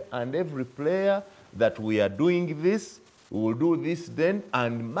country, and every player that we are doing this, we will do this then,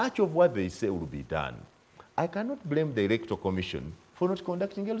 and much of what they say will be done. I cannot blame the Electoral Commission for not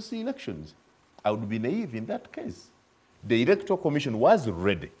conducting LC elections. I would be naive in that case. The Electoral Commission was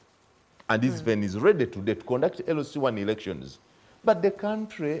ready, and even is ready today to conduct LC1 elections. But the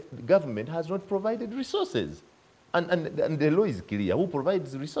country, the government has not provided resources. And the law is clear. Who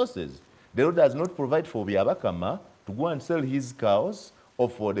provides resources? The law does not provide for Byabakama to go and sell his cows, or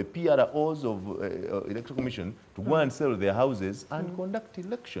for the PROs of Electoral Commission to go and sell their houses and conduct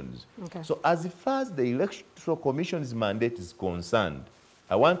elections. Okay. So as far as the Electoral Commission's mandate is concerned,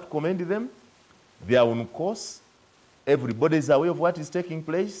 I want to commend them. They are on course. Everybody is aware of what is taking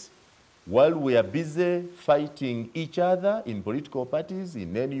place. While we are busy fighting each other in political parties,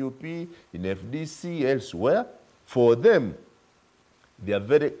 in NUP, in FDC, elsewhere, for them, they are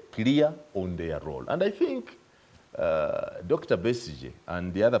very clear on their role. And I think Dr. Besigye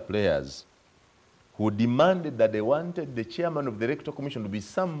and the other players who demanded that they wanted the chairman of the Electoral Commission to be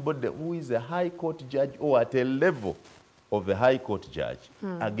somebody who is a high court judge or at a level of a high court judge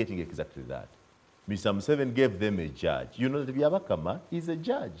are getting exactly that. Mr. Museveni gave them a judge. You know that Byabakama is a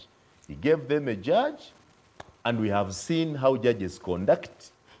judge. He gave them a judge, and we have seen how judges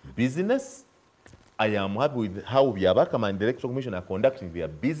conduct business. I am happy with how Byabakama and the Electoral Commission are conducting their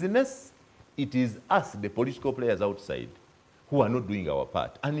business. It is us, the political players outside, who are not doing our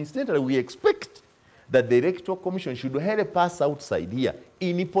part. And instead, we expect that the Electoral Commission should help us outside here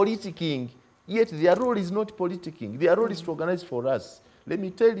in politicking. Yet their role is not politicking. Their role is to organize for us. Let me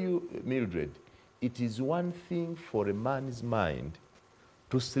tell you, Mildred, it is one thing for a man's mind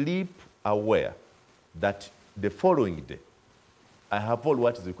to sleep aware that the following day, I have all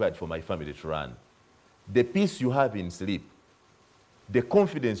what is required for my family to run. The peace you have in sleep, the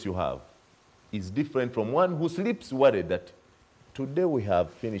confidence you have, is different from one who sleeps worried that today we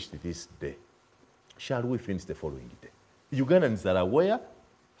have finished this day. Shall we finish the following day? Ugandans are aware.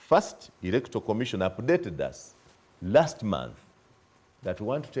 First, Electoral Commission updated us last month that we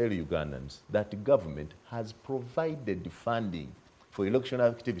want to tell Ugandans that the government has provided funding for election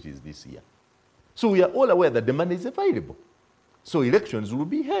activities this year. So we are all aware that the money is available. So elections will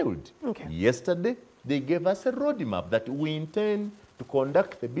be held. Okay. Yesterday, they gave us a roadmap that we intend to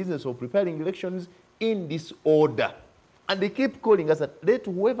conduct the business of preparing elections in this order. And they keep calling us that let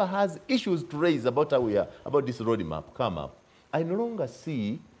whoever has issues to raise about how we are, about this roadmap, come up. I no longer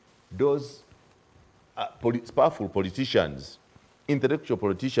see those powerful politicians, intellectual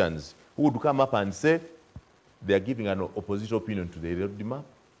politicians, who would come up and say they are giving an opposite opinion to the roadmap,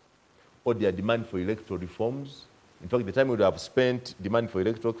 or they are demanding for electoral reforms. In fact, the time we would have spent demanding for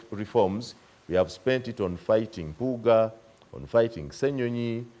electoral reforms, we have spent it on fighting Puga, on fighting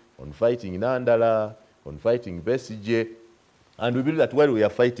Senyonyi, on fighting Nandala, on fighting Besigye. And we believe that while we are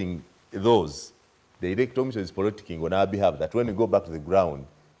fighting those, the Electoral Commission is politicking on our behalf, that when we go back to the ground,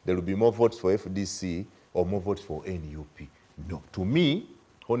 there will be more votes for FDC or more votes for NUP. No. To me,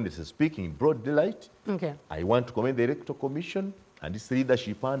 honestly speaking, in broad daylight, Okay. I want to commend the Electoral Commission and its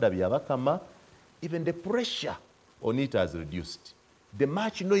leadership under Byabakama. Even the pressure on it has reduced. The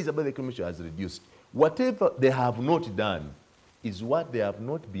much noise about the Commission has reduced. Whatever they have not done is what they have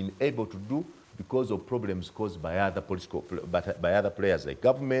not been able to do because of problems caused by other by other players like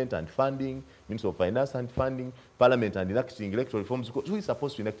government and funding, Minister of Finance and funding, Parliament and enacting electoral reforms. Who is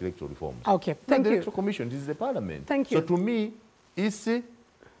supposed to enact electoral reforms? Okay, thank the you. Electoral Commission, this is the Parliament. Thank you. So to me, it's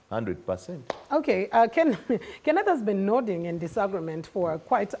 100%. Okay, Kenneth has been nodding in disagreement for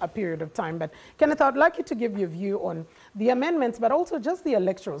quite a period of time, but Kenneth, I'd like you to give your view on the amendments, but also just the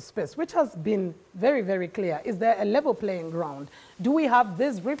electoral space, which has been very, very clear. Is there a level playing ground? Do we have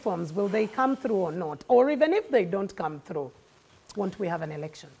these reforms? Will they come through or not? Or even if they don't come through, won't we have an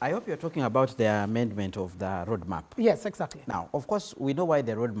election? I hope you're talking about the amendment of the roadmap. Yes, exactly. Now, of course, we know why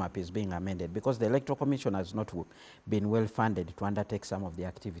the roadmap is being amended, because the Electoral Commission has not been well funded to undertake some of the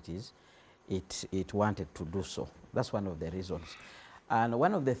activities it wanted to do so. That's one of the reasons. And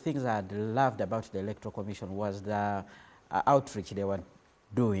one of the things I loved about the Electoral Commission was the outreach they were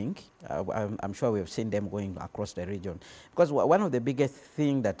doing. I'm sure we've seen them going across the region. Because one of the biggest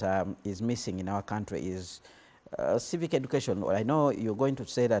things that is missing in our country is civic education. I know you're going to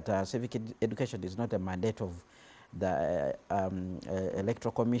say that civic education is not a mandate of the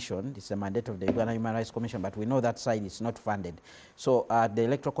Electoral Commission. It's a mandate of the Uganda Human Rights Commission, but we know that side is not funded. So the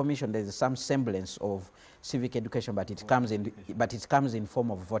Electoral Commission, there is some semblance of civic education, but it comes in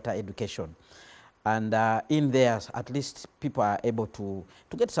form of voter education. And in there, at least people are able to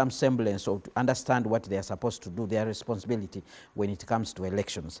get some semblance of to understand what they are supposed to do, their responsibility when it comes to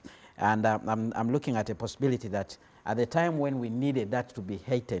elections. And I'm looking at a possibility that at the time when we needed that to be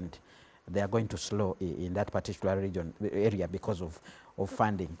heightened, they are going to slow in that particular area because of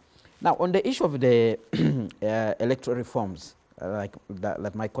funding. Now, on the issue of the electoral reforms, like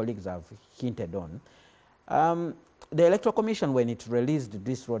that my colleagues have hinted on, the Electoral Commission, when it released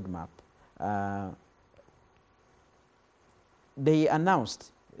this roadmap, they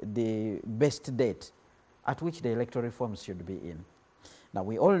announced the best date at which the electoral reforms should be in. Now,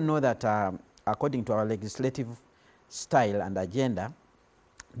 we all know that according to our legislative style and agenda,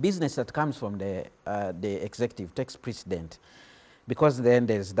 business that comes from the executive takes precedent, because then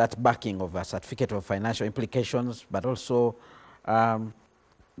there's that backing of a certificate of financial implications, but also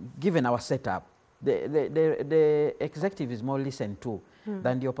given our setup, the executive is more listened to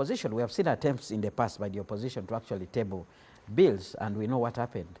than the opposition. We have seen attempts in the past by the opposition to actually table bills, and we know what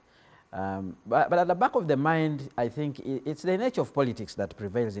happened. But at the back of the mind, I think it's the nature of politics that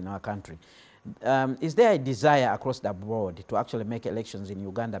prevails in our country. Is there a desire across the board to actually make elections in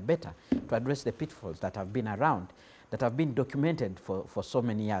Uganda better, to address the pitfalls that have been around, that have been documented for so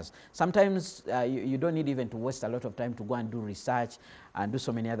many years? Sometimes you don't need even to waste a lot of time to go and do research and do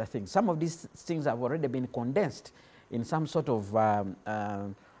so many other things. Some of these things have already been condensed in some sort of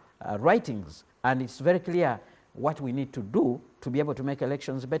writings, and it's very clear what we need to do to be able to make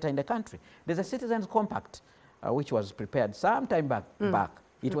elections better in the country. There's a Citizens Compact which was prepared some time back.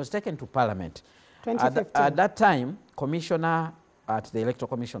 It was taken to Parliament. 2015. At that time, Commissioner at the Electoral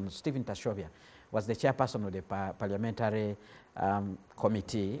Commission, Stephen Tashobia, was the chairperson of the parliamentary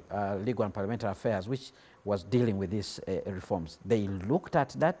committee, Legal and Parliamentary Affairs, which was dealing with these reforms. They looked at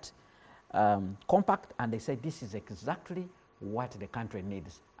that compact and they said, this is exactly what the country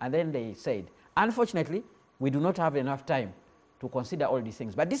needs. And then they said, unfortunately, we do not have enough time to consider all these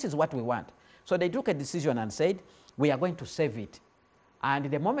things, but this is what we want. So they took a decision and said, we are going to save it. And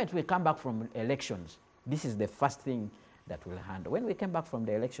the moment we come back from elections, this is the first thing that we'll handle. When we came back from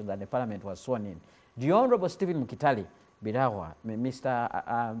the elections and the parliament was sworn in, the Honorable Stephen Mukitali Birahwa,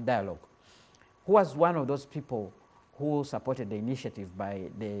 Mr. Dialogue, who was one of those people who supported the initiative by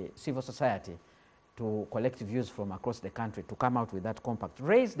the civil society to collect views from across the country to come out with that compact,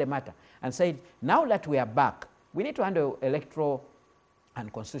 raised the matter and said, now that we are back, we need to handle electoral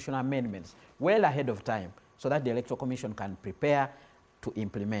and constitutional amendments well ahead of time so that the Electoral Commission can prepare to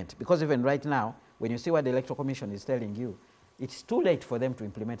implement. Because even right now, when you see what the Electoral Commission is telling you, it's too late for them to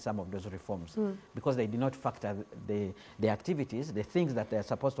implement some of those reforms because they did not factor the activities, the things that they're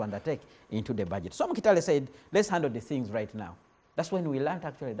supposed to undertake into the budget. So Mukitali said, let's handle the things right now. That's when we learned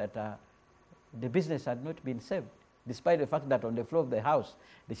actually that the business had not been saved, despite the fact that on the floor of the House,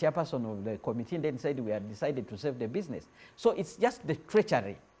 the chairperson of the committee then said we had decided to save the business. So it's just the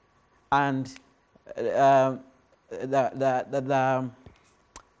treachery and the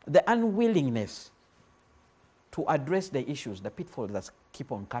unwillingness to address the issues, the pitfalls that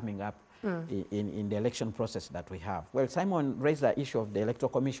keep on coming up in the election process that we have. Well, Simon raised the issue of the Electoral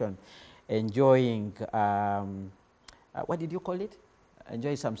Commission enjoying, what did you call it?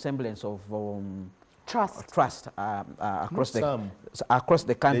 Enjoying some semblance of trust across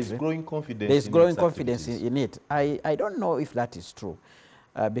the country. There's growing confidence. There's growing confidence in it. I don't know if that is true,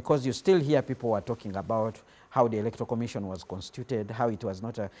 because you still hear people who are talking about how the Electoral Commission was constituted, how it was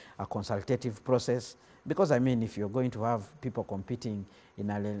not a consultative process. Because, I mean, if you're going to have people competing in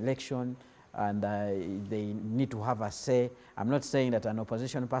an election and they need to have a say, I'm not saying that an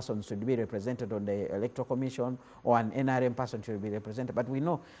opposition person should be represented on the Electoral Commission or an NRM person should be represented, but we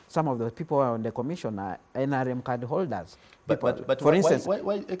know some of the people who are on the commission are NRM card holders. But for instance,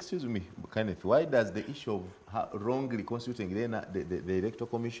 why, excuse me, Kenneth, why does the issue of wrongly constituting the Electoral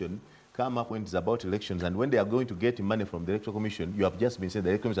Commission come up when it's about elections, and when they are going to get money from the Electoral Commission, you have just been saying the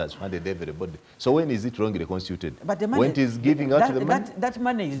Electoral Commission has funded everybody. So when is it wrongly constituted? But the money, when it is giving out the money? That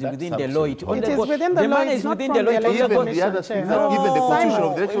money is That's within the law. It is within the law. money It's is not within from the law. the Electoral Even the Commission, other Chair. things, even the constitution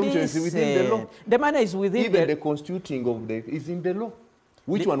of the Electoral Commission is within the law. The money is within Even the constituting of the is in the law.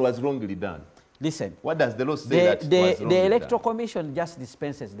 Which one was wrongly done? Listen. What does the law say that was wrongly the Electoral done? Commission just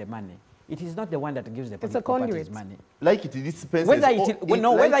dispenses the money. It is not the one that gives the It's a political parties conduit. money. Like it dispenses. Whether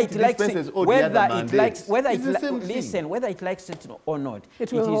it likes it or not,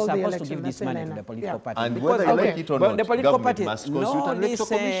 it will hold the supposed to election. give this That's money it, to the Elena. political Yeah. party. And Because- whether you like it or but not, the political government party must constitute an electoral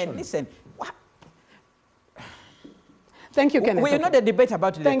commission. listen. What? Thank you, Kenneth. We are not a debate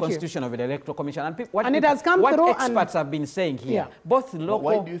about the Thank you. constitution of the Electoral Commission. And, And it has come what through experts have been saying here, Yeah. both But local...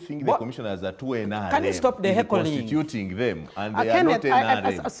 why do you think the commissioners are two NRM? Can you stop the in heckling? constituting them, and they are Kenneth, not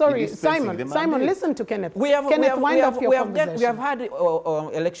NRM? sorry, in dispensing the Simon, mandate? listen to Kenneth. We have, Kenneth, wind up your we conversation. have had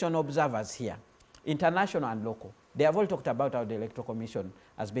election observers here, international and local. They have all talked about how the Electoral Commission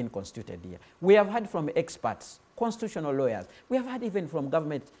has been constituted here. We have heard from experts, constitutional lawyers. We have heard even from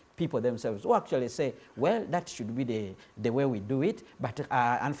government people themselves who actually say, well, that should be the way we do it, but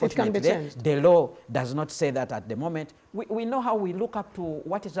unfortunately, changed. the law does not say that at the moment. We know how we look up to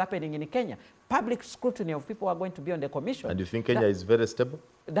what is happening in Kenya. Public scrutiny of people who are going to be on the commission. And you think Kenya is very stable?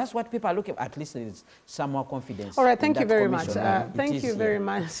 That's what people are looking at. At least there is some more confidence. All right, thank in you that very much. commission than it Thank is you here. very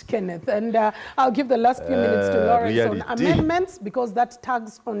much, Kenneth. And I'll give the last few minutes to Lawrence on reality. amendments, because that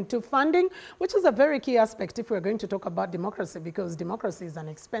tags onto funding, which is a very key aspect if we're going to talk about democracy, because democracy is an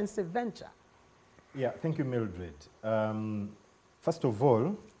expensive venture. Yeah, thank you, Mildred. First of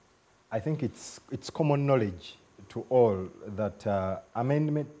all, I think it's common knowledge to all that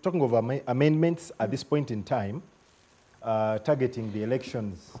talking of amendments at this point in time, targeting the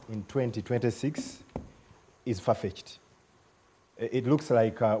elections in 2026 is far-fetched. It looks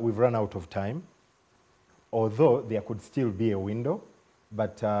like we've run out of time, although there could still be a window,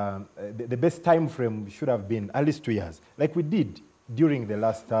 but the best time frame should have been at least 2 years, like we did during the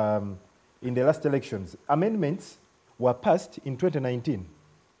last, in the last elections. Amendments were passed in 2019,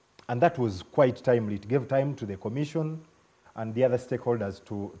 and that was quite timely. It gave time to the Commission and the other stakeholders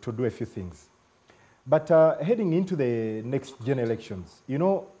to do a few things. But heading into the next gen elections, you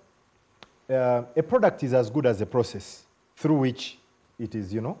know, a product is as good as a process through which it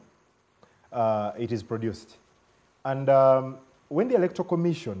is, you know, it is produced. And when the Electoral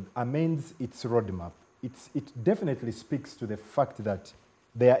Commission amends its roadmap, it definitely speaks to the fact that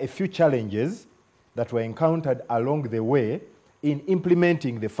there are a few challenges that were encountered along the way in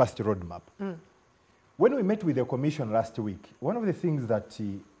implementing the first roadmap. When we met with the Commission last week, one of the things that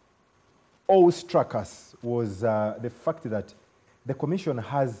all struck us was the fact that the Commission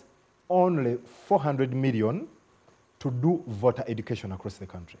has only 400 million to do voter education across the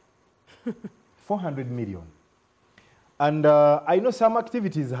country. 400 million. And I know some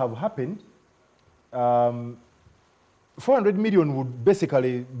activities have happened. 400 million would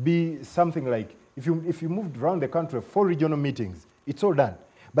basically be something like, if you moved around the country, 4 regional meetings, it's all done.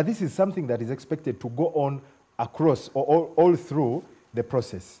 But this is something that is expected to go on across, or all through the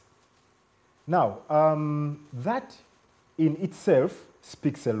process. Now, that in itself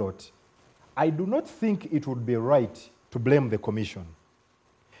speaks a lot. I do not think it would be right to blame the Commission,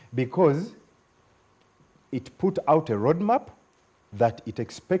 because it put out a roadmap that it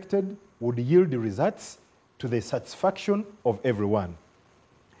expected would yield the results to the satisfaction of everyone.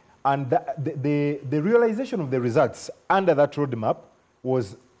 And the realization of the results under that roadmap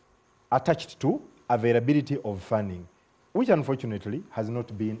was attached to availability of funding, which unfortunately has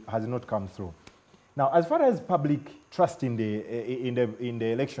not come through. Now, as far as public trust in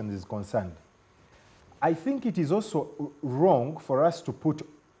the elections is concerned, I think it is also wrong for us to put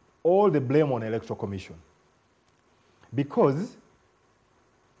all the blame on Electoral Commission, because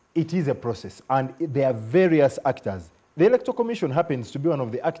it is a process and there are various actors. The Electoral Commission happens to be one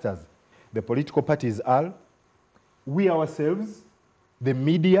of the actors. The political parties are, we ourselves, the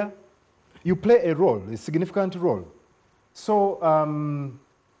media. You play a role, a significant role. So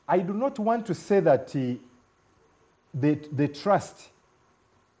I do not want to say that the trust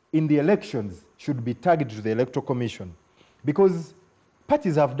in the elections should be tagged to the Electoral Commission, because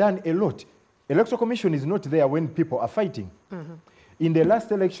parties have done a lot. Electoral Commission is not there when people are fighting. In the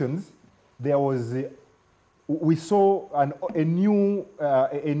last elections, there was we saw a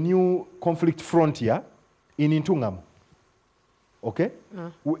new conflict frontier in Intungam. Okay,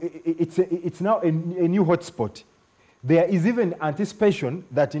 it's now a new hotspot. There is even anticipation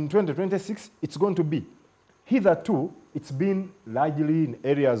that in 2026 it's going to be. Hitherto, it's been largely in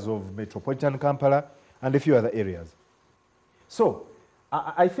areas of metropolitan Kampala and a few other areas. So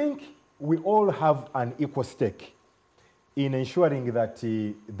I think we all have an equal stake in ensuring that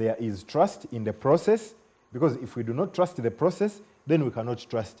there is trust in the process, because if we do not trust the process, then we cannot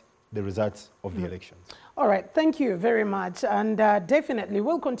trust the results of the elections. All right, thank you very much. And definitely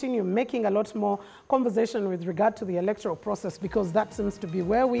we'll continue making a lot more conversation with regard to the electoral process, because that seems to be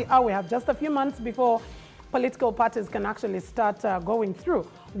where we are. We have just a few months before political parties can actually start going through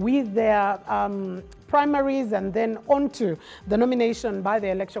with their primaries and then onto the nomination by the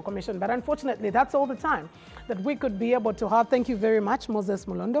Electoral Commission. But unfortunately, that's all the time that we could be able to have. Thank you very much, Moses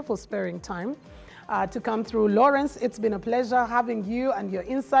Mulondo, for sparing time to come through. Lawrence, it's been a pleasure having you and your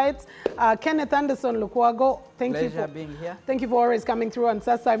insights. Kenneth Anderson Lukwago, thank you for being here. Thank you for always coming through. And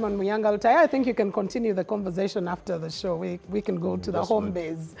Sir Simon Muyanga Lutaya, I think you can continue the conversation after the show. We can go to the home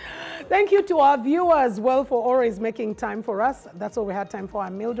base. Thank you to our viewers, well, for always making time for us. That's all we had time for.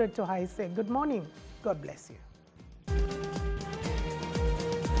 I'm Mildred Tohai. Say good morning. God bless you.